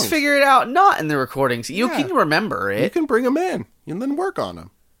some songs. Just figure it out, not in the recordings. You can remember it. You can bring them in and then work on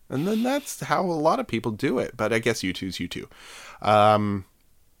them. And then that's how a lot of people do it. But I guess U2's U2.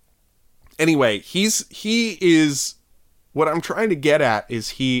 Anyway, he is... What I'm trying to get at is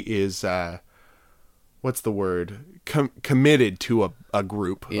he is... what's the word? Committed to a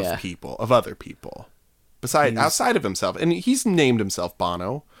group of people, of other people. Outside of himself. And he's named himself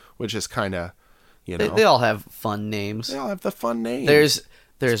Bono, which is kind of... You know, they all have fun names. They all have the fun names.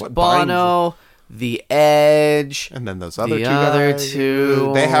 There's Bono. The Edge. And then those other The two other guys.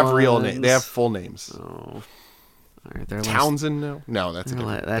 two They have real names. ones. They have full names. Oh. All right, they're Townsend? No, that's a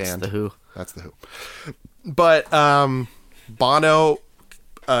different That's band. the Who. That's the Who. But Bono,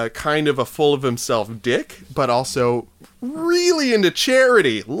 kind of a full of himself dick, but also really into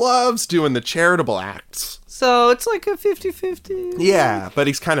charity. Loves doing the charitable acts. So it's like a 50-50. Yeah, but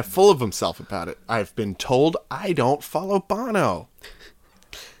he's kind of full of himself about it. I've been told I don't follow Bono.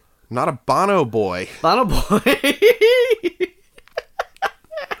 I'm not a Bono boy. Bono Boy.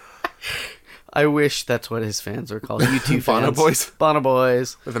 I wish that's what his fans were called. YouTube fans. Bono Boys? Bono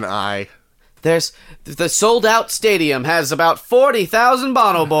Boys. With an I. There's the sold out stadium has about 40,000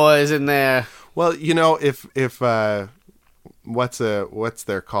 Bono Boys in there. Well, you know, if what's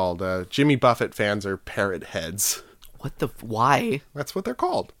they're called? Jimmy Buffett fans are parrot heads. Why? That's what they're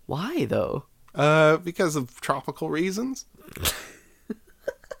called. Why though? Because of tropical reasons.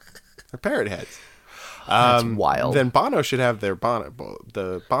 They're parrot heads. That's wild. Then Bono should have their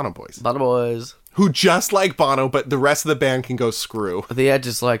the Bono Boys. Bono Boys. Who just like Bono, but the rest of the band can go screw. The Edge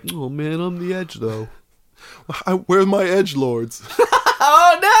is like, oh man, I'm the Edge though. Where's my edgelords?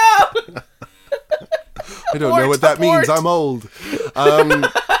 Oh no! I don't know what that means. I'm old.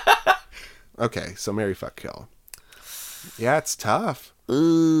 Okay, so Mary Fuck Kill. Yeah, it's tough.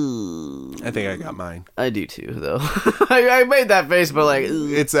 Ooh. I think I got mine. I do too, though. I made that face, but like,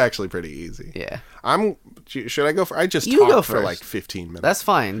 ooh. It's actually pretty easy. Yeah. Should I go for? I just You talked go for first. like 15 minutes. That's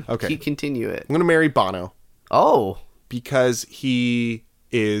fine. Okay. Continue it. I'm gonna marry Bono Oh. because he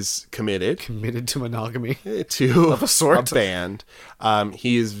is committed Committed to monogamy. to Of a sort. a band.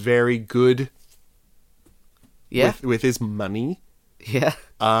 He is very good Yeah. with his money. Yeah.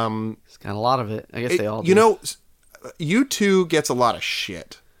 He's got a lot of it. I guess they all do. You know, U2 gets a lot of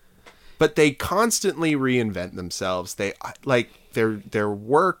shit, but they constantly reinvent themselves. They like their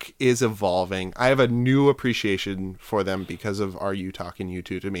work is evolving. I have a new appreciation for them because of Are You Talking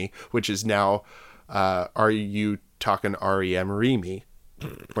U2 to Me, which is now Are You Talking REM Remy,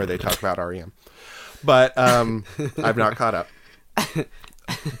 where they talk about REM. But I've not caught up.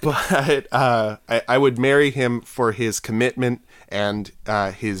 But I would marry him for his commitment and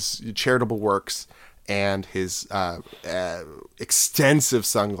his charitable works and his extensive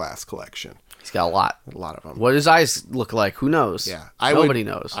sunglass collection. He's got a lot. A lot of them. What his eyes look like, who knows? Yeah. Nobody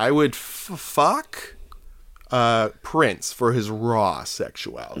knows. I would fuck Prince for his raw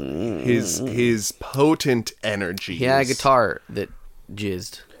sexuality. His potent energy. He had a guitar that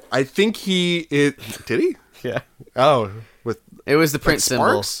jizzed. I think did he? Yeah. Oh, with It was the Prince symbol.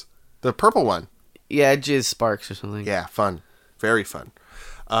 sparks? The purple one. Yeah, jizz sparks or something. Yeah, fun. Very fun.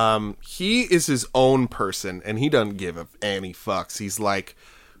 He is his own person, and he doesn't give any fucks. He's like,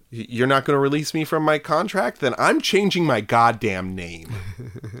 you're not going to release me from my contract? Then I'm changing my goddamn name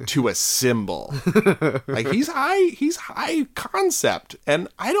to a symbol. Like, he's high concept, and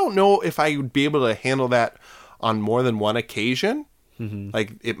I don't know if I would be able to handle that on more than one occasion. Mm-hmm.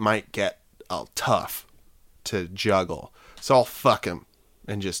 Like, it might get tough to juggle. So I'll fuck him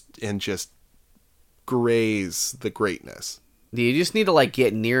and just graze the greatness. You just need to like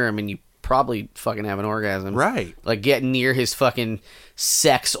get near him and you probably fucking have an orgasm. Right. Like get near his fucking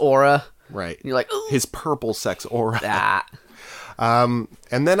sex aura. Right. And you're like, ooh. His purple sex aura. Ah.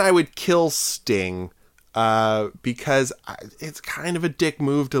 And then I would kill Sting because it's kind of a dick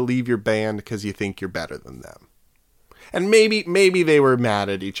move to leave your band because you think you're better than them. And maybe they were mad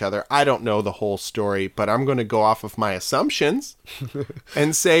at each other. I don't know the whole story, but I'm going to go off of my assumptions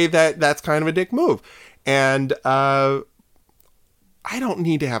and say that that's kind of a dick move. And I don't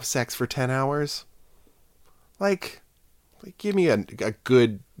need to have sex for 10 hours. Like give me a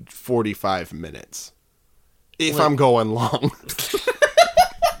good 45 minutes. If I'm going long.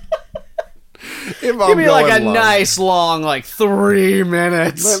 Give me like a nice long, like 3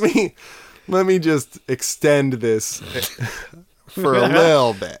 minutes. Let me just extend this for a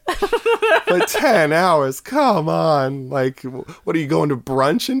little bit. But 10 hours, come on. Like, what are you going to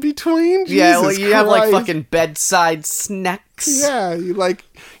brunch in between? Yeah, well, Jesus you have like Christ. fucking bedside snacks. Yeah,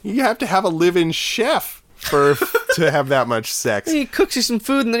 you have to have a live-in chef to have that much sex. He cooks you some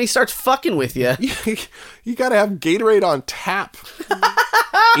food and then he starts fucking with you. You got to have Gatorade on tap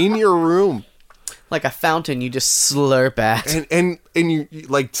in your room. Like a fountain you just slurp at. And you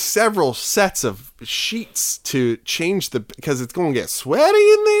like several sets of sheets to change because it's going to get sweaty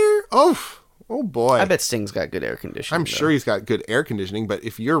in there. Oh boy. I bet Sting's got good air conditioning. I'm sure he's got good air conditioning, but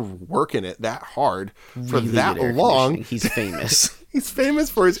if you're working it that hard for Really that good air long, conditioning. He's famous. he's famous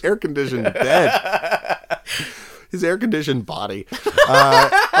for his air conditioned bed. His air conditioned body.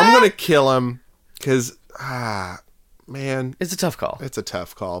 I'm going to kill him because, man. It's a tough call. It's a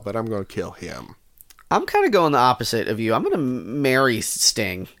tough call, but I'm going to kill him. I'm kind of going the opposite of you. I'm going to marry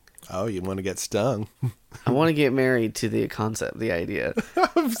Sting. Oh, you want to get stung? I want to get married to the concept, the idea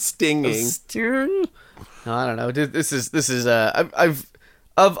Of stinging. Sting. No, I don't know. This is I've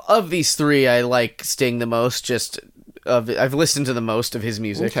of these three, I like Sting the most. I've listened to the most of his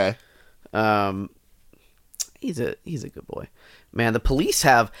music. Okay. He's a good boy. Man, the Police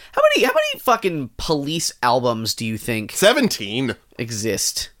have how many fucking Police albums do you think 17.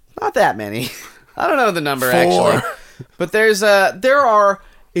 exist? Not that many. I don't know the number 4. actually. But there are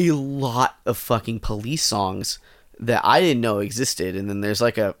a lot of fucking Police songs that I didn't know existed, and then there's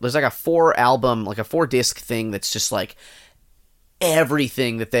like a 4-album, like a 4-disc thing that's just like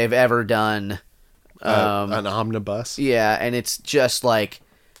everything that they've ever done. An omnibus. Yeah, and it's just like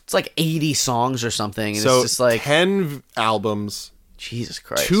 80 songs or something, and So it's just like 10 albums, Jesus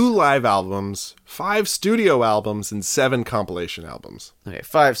Christ. 2 live albums, 5 studio albums, and 7 compilation albums. Okay,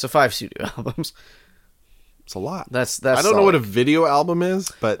 5 studio albums. It's a lot. That's I don't know what a video album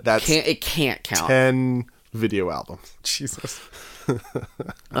is, but that's it can't count. 10 video albums. Jesus.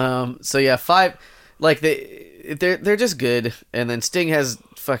 So yeah, 5 like they're just good, and then Sting has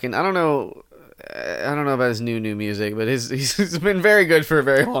fucking I don't know about his new music, but he's been very good for a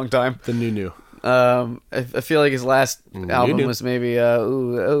very long time. The new. I feel like his last album was maybe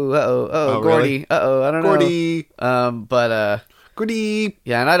Gordy. Really? I don't Gordy. know. But Gordy.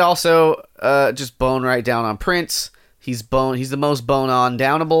 yeah, and I'd also just bone right down on Prince. He's the most bone on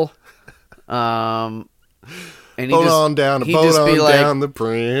downable. And Bone down the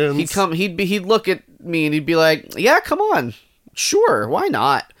Prince. He'd look at me and he'd be like, "Yeah, come on, sure, why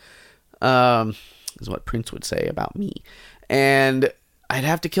not?" Is what Prince would say about me, and I'd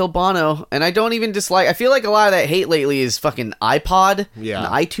have to kill Bono. And I don't even dislike. I feel like a lot of that hate lately is fucking iPod and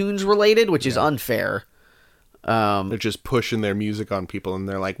iTunes related, which is unfair. They're just pushing their music on people, and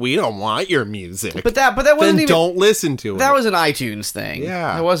they're like, "We don't want your music." But that wasn't then even. Don't listen to it. That was an iTunes thing.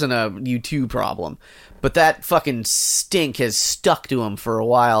 Yeah, that wasn't a YouTube problem. But that fucking stink has stuck to him for a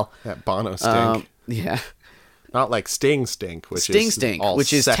while. That Bono stink. Yeah. Not like Sting stink, which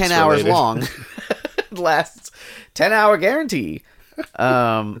is 10 hours long. Lasts 10-hour guarantee.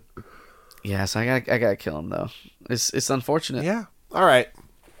 Yes, I gotta kill him though. It's unfortunate. Yeah. All right.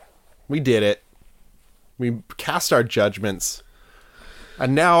 We did it. We cast our judgments.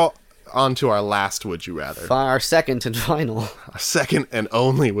 And now on to our last Would You Rather. Our second and final. Our second and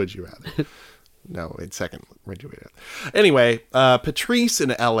only Would You Rather. No, wait, second Would You Rather. Anyway, Patrice in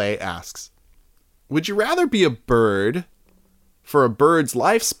LA asks, would you rather be a bird for a bird's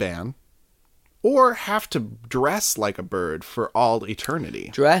lifespan or have to dress like a bird for all eternity?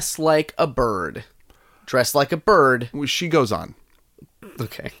 Dress like a bird. Dress like a bird. She goes on.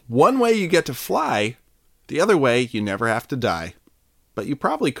 Okay. One way you get to fly, the other way you never have to die. But you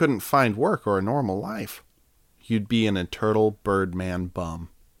probably couldn't find work or a normal life. You'd be an eternal Birdman bum.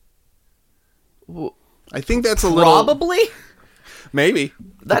 I think that's a little... Probably? Maybe.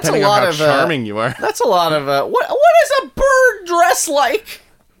 That's depending a lot on how of charming you are. That's a lot of what is a bird dress like?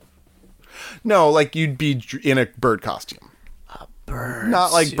 No, like you'd be in a bird costume. A bird.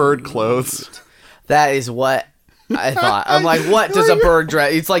 Not like suit. bird clothes. That is what I thought. I'm like, what does a bird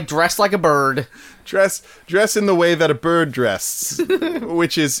dress? It's like dressed like a bird. Dress in the way that a bird dresses,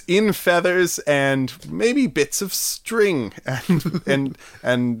 which is in feathers and maybe bits of string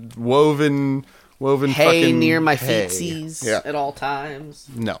and woven hay fucking near my hay. feetsies at all times.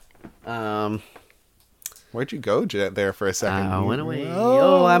 No. Where'd you go there for a second? I went away.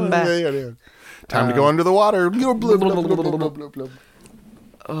 Oh, I'm back. Time to go under the water.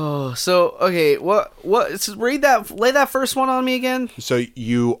 Oh, so okay, what? So lay that first one on me again. So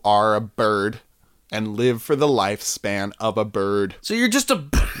you are a bird and live for the lifespan of a bird. So you're just a.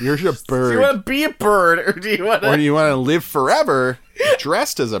 You're a bird. Do you want to be a bird, or do you want to? Or do you want to live forever,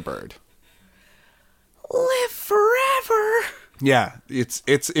 dressed as a bird? Live forever. Yeah,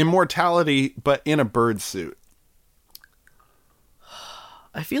 it's immortality, but in a bird suit.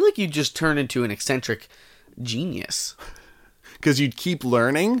 I feel like you'd just turn into an eccentric genius. Because you'd keep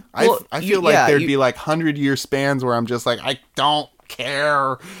learning. Well, I feel like there'd be like 100-year spans where I'm just like, I don't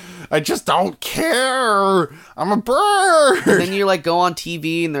care. I just don't care. I'm a bird. And then you like go on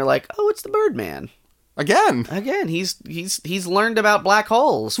TV and they're like, oh, it's the Birdman. Again, he's learned about black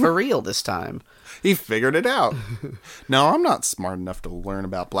holes for real this time. He figured it out. No, I'm not smart enough to learn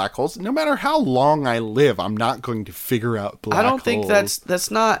about black holes. No matter how long I live, I'm not going to figure out black holes. I don't think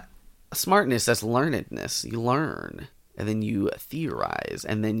that's not smartness. That's learnedness. You learn, and then you theorize,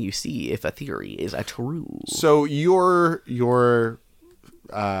 and then you see if a theory is a true. So your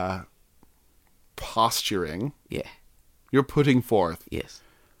posturing, yeah, you're putting forth, yes,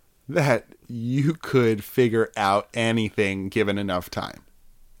 that you could figure out anything given enough time.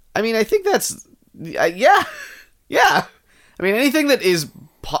 I mean, I think that's... yeah. Yeah. I mean, anything that is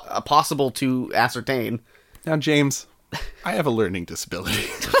possible to ascertain. Now, James, I have a learning disability.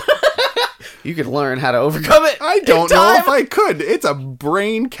 You could learn how to overcome it. I don't know if I could. It's a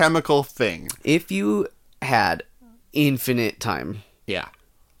brain chemical thing. If you had infinite time, Yeah.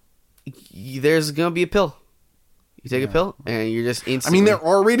 There's going to be a pill. You take a pill, and you're just instantly... I mean, there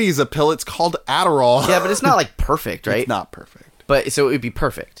already is a pill. It's called Adderall. Yeah, but it's not, like, perfect, right? It's not perfect. But, so it would be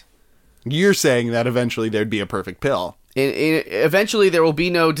perfect. You're saying that eventually there'd be a perfect pill. Eventually, there will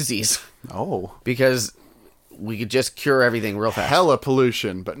be no disease. Oh. Because we could just cure everything real fast. Hella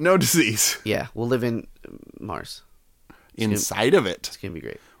pollution, but no disease. Yeah, we'll live in Mars. Inside of it. It's going to be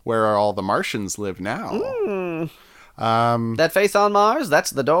great. Where all the Martians live now. That face on Mars,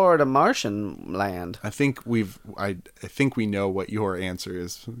 that's the door to Martian land. I think I think we know what your answer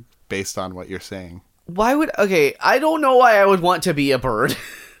is based on what you're saying. Why would... Okay, I don't know why I would want to be a bird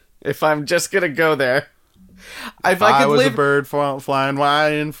if I'm just going to go there. If I was a bird flying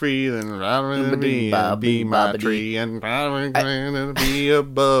wide and free, then I'd be my tree, and I'd be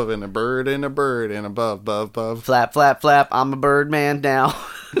above, and a bird and a bird and above. Flap, flap, flap, I'm a bird man now.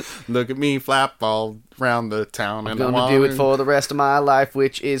 Look at me flap all around the town. I'm going to do it for the rest of my life,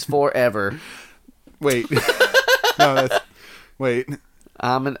 which is forever. Wait. No, wait.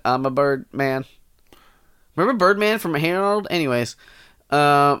 I'm a bird man. Remember Birdman from Harold? Anyways. He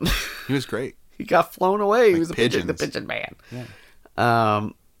was great. He got flown away. Like he was the pigeons. pigeon man. Yeah.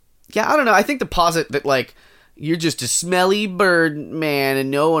 Yeah, I don't know. I think the posit that, like, you're just a smelly bird man and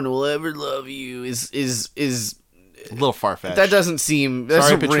no one will ever love you is a little far-fetched. That doesn't seem... That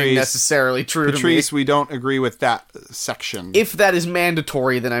doesn't ring necessarily true to me. Patrice, we don't agree with that section. If that is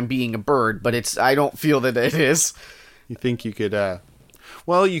mandatory, then I'm being a bird, but I don't feel that it is. You think you could,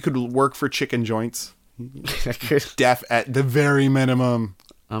 well, you could work for chicken joints. I could. Deaf at the very minimum.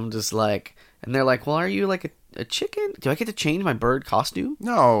 I'm just like... And they're like, well, are you like a chicken? Do I get to change my bird costume?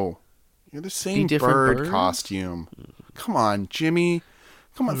 No. You're the same bird costume. Come on, Jimmy.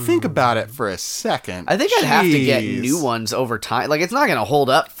 Come on, think about it for a second. I think I'd have to get new ones over time. Like, it's not going to hold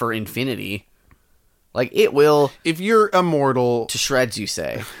up for infinity. Like, it will... If you're immortal... To shreds, you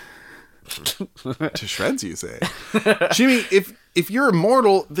say. To shreds, you say. Jimmy, if you're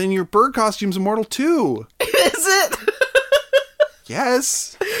immortal, then your bird costume's immortal too. Is it?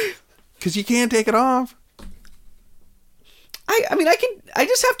 Yes. Because you can't take it off. I mean, I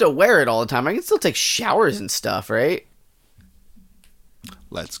just have to wear it all the time. I can still take showers and stuff, right?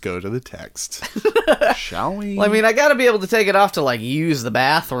 Let's go to the text. Shall we? Well, I mean, I gotta be able to take it off to, like, use the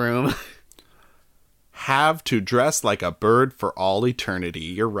bathroom. Have to dress like a bird for all eternity.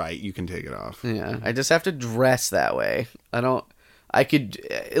 You're right. You can take it off. Yeah, I just have to dress that way. I could,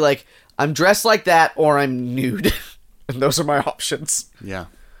 like, I'm dressed like that or I'm nude. And those are my options. Yeah.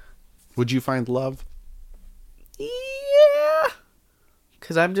 Would you find love? Yeah.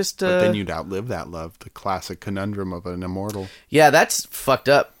 Because I'm just... But then you'd outlive that love. The classic conundrum of an immortal. Yeah, that's fucked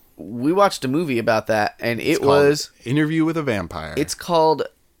up. We watched a movie about that, and it was... Interview with a Vampire. It's called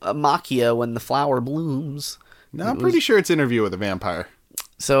Machia When the Flower Blooms. No, I'm pretty sure it's Interview with a Vampire.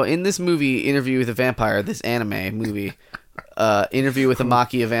 So in this movie, Interview with a Vampire, this anime movie, Interview with a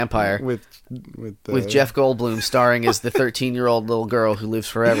Machia Vampire... With Jeff Goldblum starring as the 13-year-old little girl who lives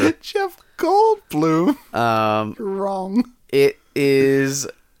forever. Jeff Goldblum. You're wrong. It is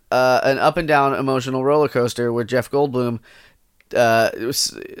an up and down emotional roller coaster where Jeff Goldblum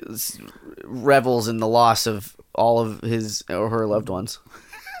revels in the loss of all of his or her loved ones.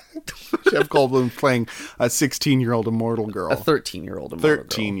 Jeff Goldblum playing a 16-year-old immortal girl. A 13-year-old immortal girl.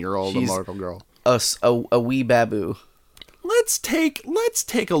 13-year-old immortal girl. A wee babu. Let's take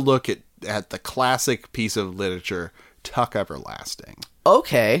a look at the classic piece of literature, Tuck Everlasting.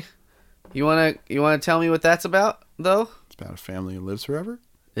 Okay. You wanna tell me what that's about, though? It's about a family who lives forever.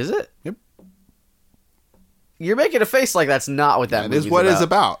 Is it? Yep. You're making a face like that's not what that movie's about. That is what it's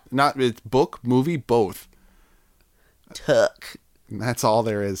about. It's book, movie, both. Tuck. And that's all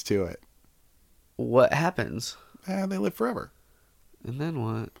there is to it. What happens? They live forever. And then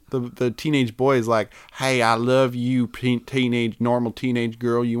what? The teenage boy is like, hey, I love you, normal teenage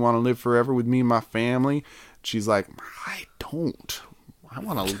girl. You want to live forever with me and my family? She's like, I don't. I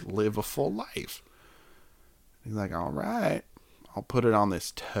want to live a full life. He's like, all right, I'll put it on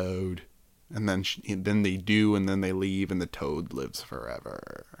this toad. And then they do, and then they leave, and the toad lives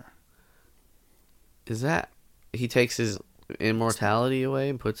forever. Is that... He takes his immortality away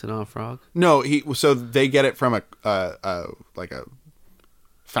and puts it on a frog? No, so they get it from a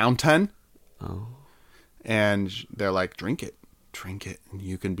fountain. Oh. And they're like, drink it. drink it, and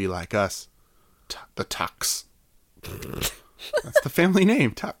you can be like us, the Tucks. That's the family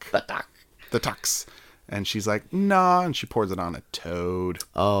name, Tuck. The Tucks. And she's like, nah, and she pours it on a toad.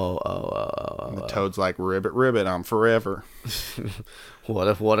 Oh. And the toad's like, ribbit, ribbit, I'm forever.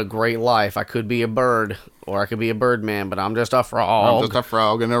 What a great life. I could be a bird, or I could be a birdman, but I'm just a frog. I'm just a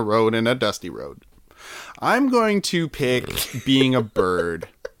frog in a road, in a dusty road. I'm going to pick being a bird.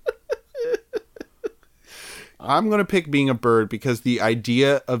 I'm going to pick being a bird because the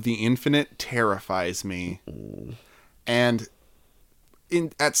idea of the infinite terrifies me. And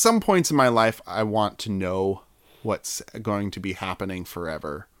at some points in my life, I want to know what's going to be happening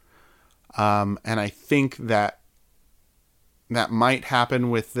forever. And I think that might happen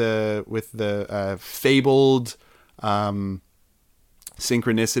with the fabled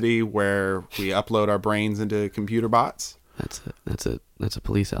synchronicity where we upload our brains into computer bots. That's a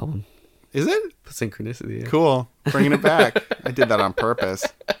Police album. Is it? Synchronicity. Yeah. Cool. Bringing it back. I did that on purpose.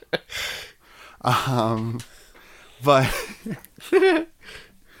 But I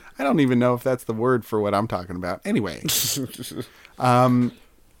don't even know if that's the word for what I'm talking about. Anyway. But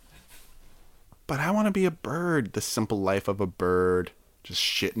I want to be a bird. The simple life of a bird. Just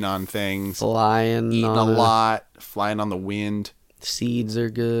shitting on things. Flying. Eating a lot. Flying on the wind. Seeds are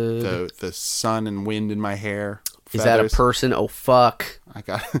good. The sun and wind in my hair. Is that a person? Oh, fuck. I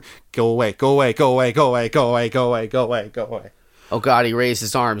got go away, go away, go away, go away, go away, go away, go away, go away. Oh God, he raised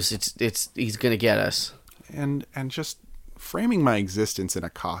his arms. He's gonna get us. And just framing my existence in a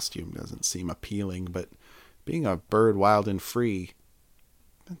costume doesn't seem appealing, but being a bird wild and free,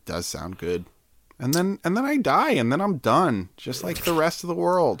 that does sound good. And then I die, and then I'm done, just like the rest of the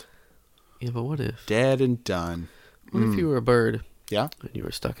world. Yeah, but what if? Dead and done. What if you were a bird? Yeah? And you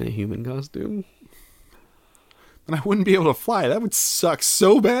were stuck in a human costume? And I wouldn't be able to fly. That would suck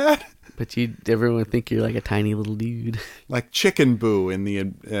so bad. But everyone would think you're like a tiny little dude. Like Chicken Boo in the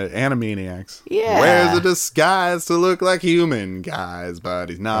Animaniacs. Yeah. Wears a disguise to look like human guys, but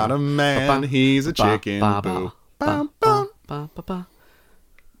he's not a man. He's a chicken boo. I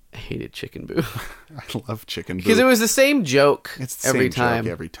hated Chicken Boo. I love Chicken Boo. Because it was the same joke it's the every same time.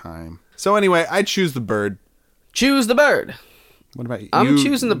 Joke every time. So anyway, I choose the bird. Choose the bird. What about you? I'm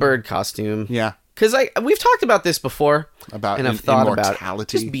choosing the bird costume. Yeah. Because we've talked about this before. And I've thought immortality. about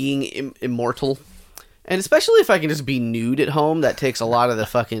just being immortal. And especially if I can just be nude at home, that takes a lot of the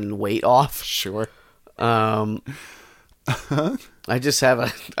fucking weight off. Sure. I just have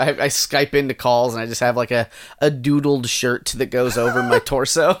I Skype into calls and I just have like a doodled shirt that goes over my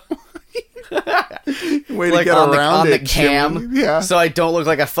torso. Way like to get around on it, the cam. Jimmy. Yeah. So I don't look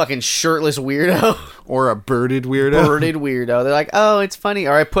like a fucking shirtless weirdo. Or a birded weirdo. They're like, oh, it's funny.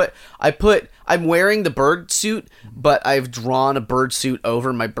 Or I'm wearing the bird suit, but I've drawn a bird suit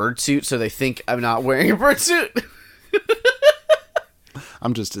over my bird suit, so they think I'm not wearing a bird suit.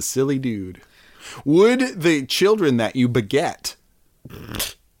 I'm just a silly dude. Would the children that you beget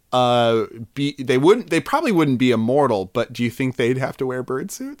they probably wouldn't be immortal, but do you think they'd have to wear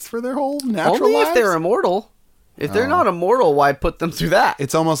bird suits for their whole natural Only lives? if they're immortal. If they're not immortal, why put them through that?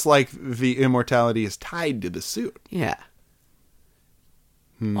 It's almost like the immortality is tied to the suit. Yeah.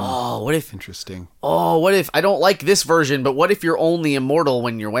 Oh, what if... Interesting. Oh, what if... I don't like this version, but what if you're only immortal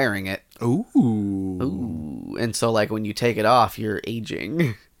when you're wearing it? Ooh. And so, like, when you take it off, you're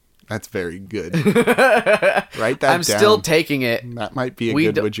aging. That's very good. Write that down. I'm still taking it. That might be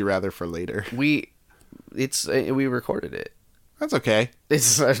a good would you rather for later. We recorded it. That's okay.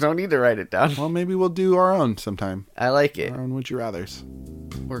 I don't need to write it down. Well, maybe we'll do our own sometime. I like it. Our own would you rathers.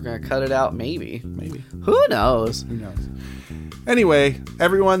 We're going to cut it out, maybe. Maybe. Who knows? Who knows? Anyway,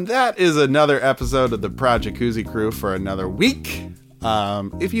 everyone, that is another episode of the Project Koozie Crew for another week.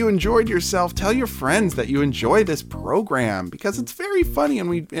 If you enjoyed yourself, tell your friends that you enjoy this program because it's very funny and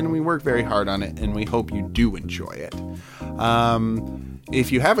we work very hard on it, and we hope you do enjoy it.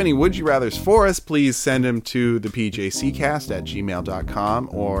 If you have any would you rathers for us, please send them to the pjccast@gmail.com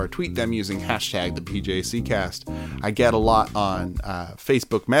or tweet them using hashtag the pjccast. I get a lot on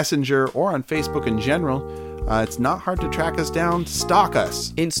Facebook Messenger or on Facebook in general. It's not hard to track us down. Stalk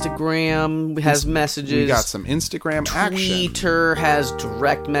us. Instagram has messages. We got some Instagram action. Twitter has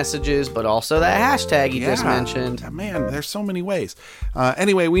direct messages, but also that hashtag you just mentioned. Man, there's so many ways.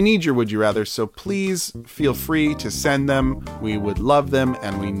 Anyway, we need your would you rather, so please feel free to send them. We would love them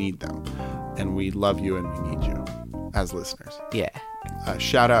and we need them. And we love you and we need you as listeners. Yeah.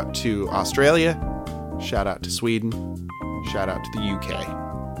 Shout out to Australia. Shout out to Sweden. Shout out to the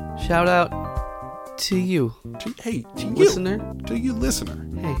UK. Shout out to you. To you. Listener. To you, listener.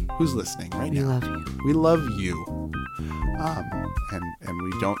 Hey. Who's listening right now? We love you. We love you. And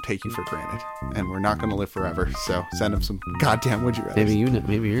we don't take you for granted. And we're not going to live forever. So send him some goddamn would you rather. Maybe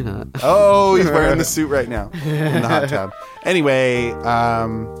you're not. Oh, he's wearing the suit right now in the hot tub. Anyway,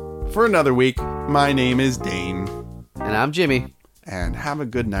 for another week, my name is Dane. And I'm Jimmy. And have a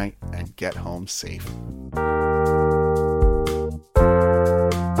good night and get home safe.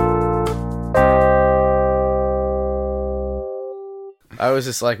 I was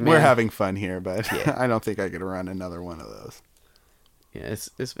just like, man. We're having fun here, but yeah. I don't think I could run another one of those. Yeah, it's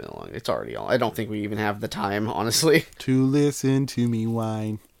been long. It's already on. I don't think we even have the time, honestly. To listen to me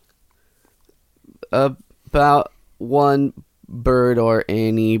whine. About one bird or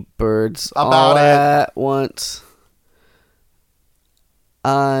any birds about all it. At once.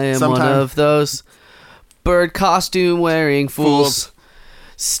 I am one of those bird costume wearing fools.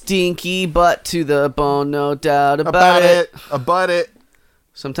 Stinky butt to the bone, no doubt about it. About it.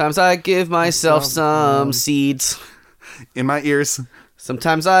 Sometimes I give myself some seeds. In my ears.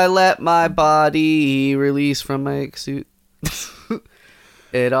 Sometimes I let my body release from my suit.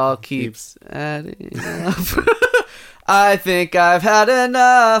 It all keeps adding up. I think I've had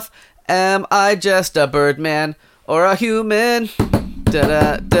enough. Am I just a birdman or a human? Da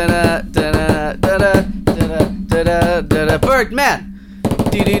da da da da da da da da da Birdman.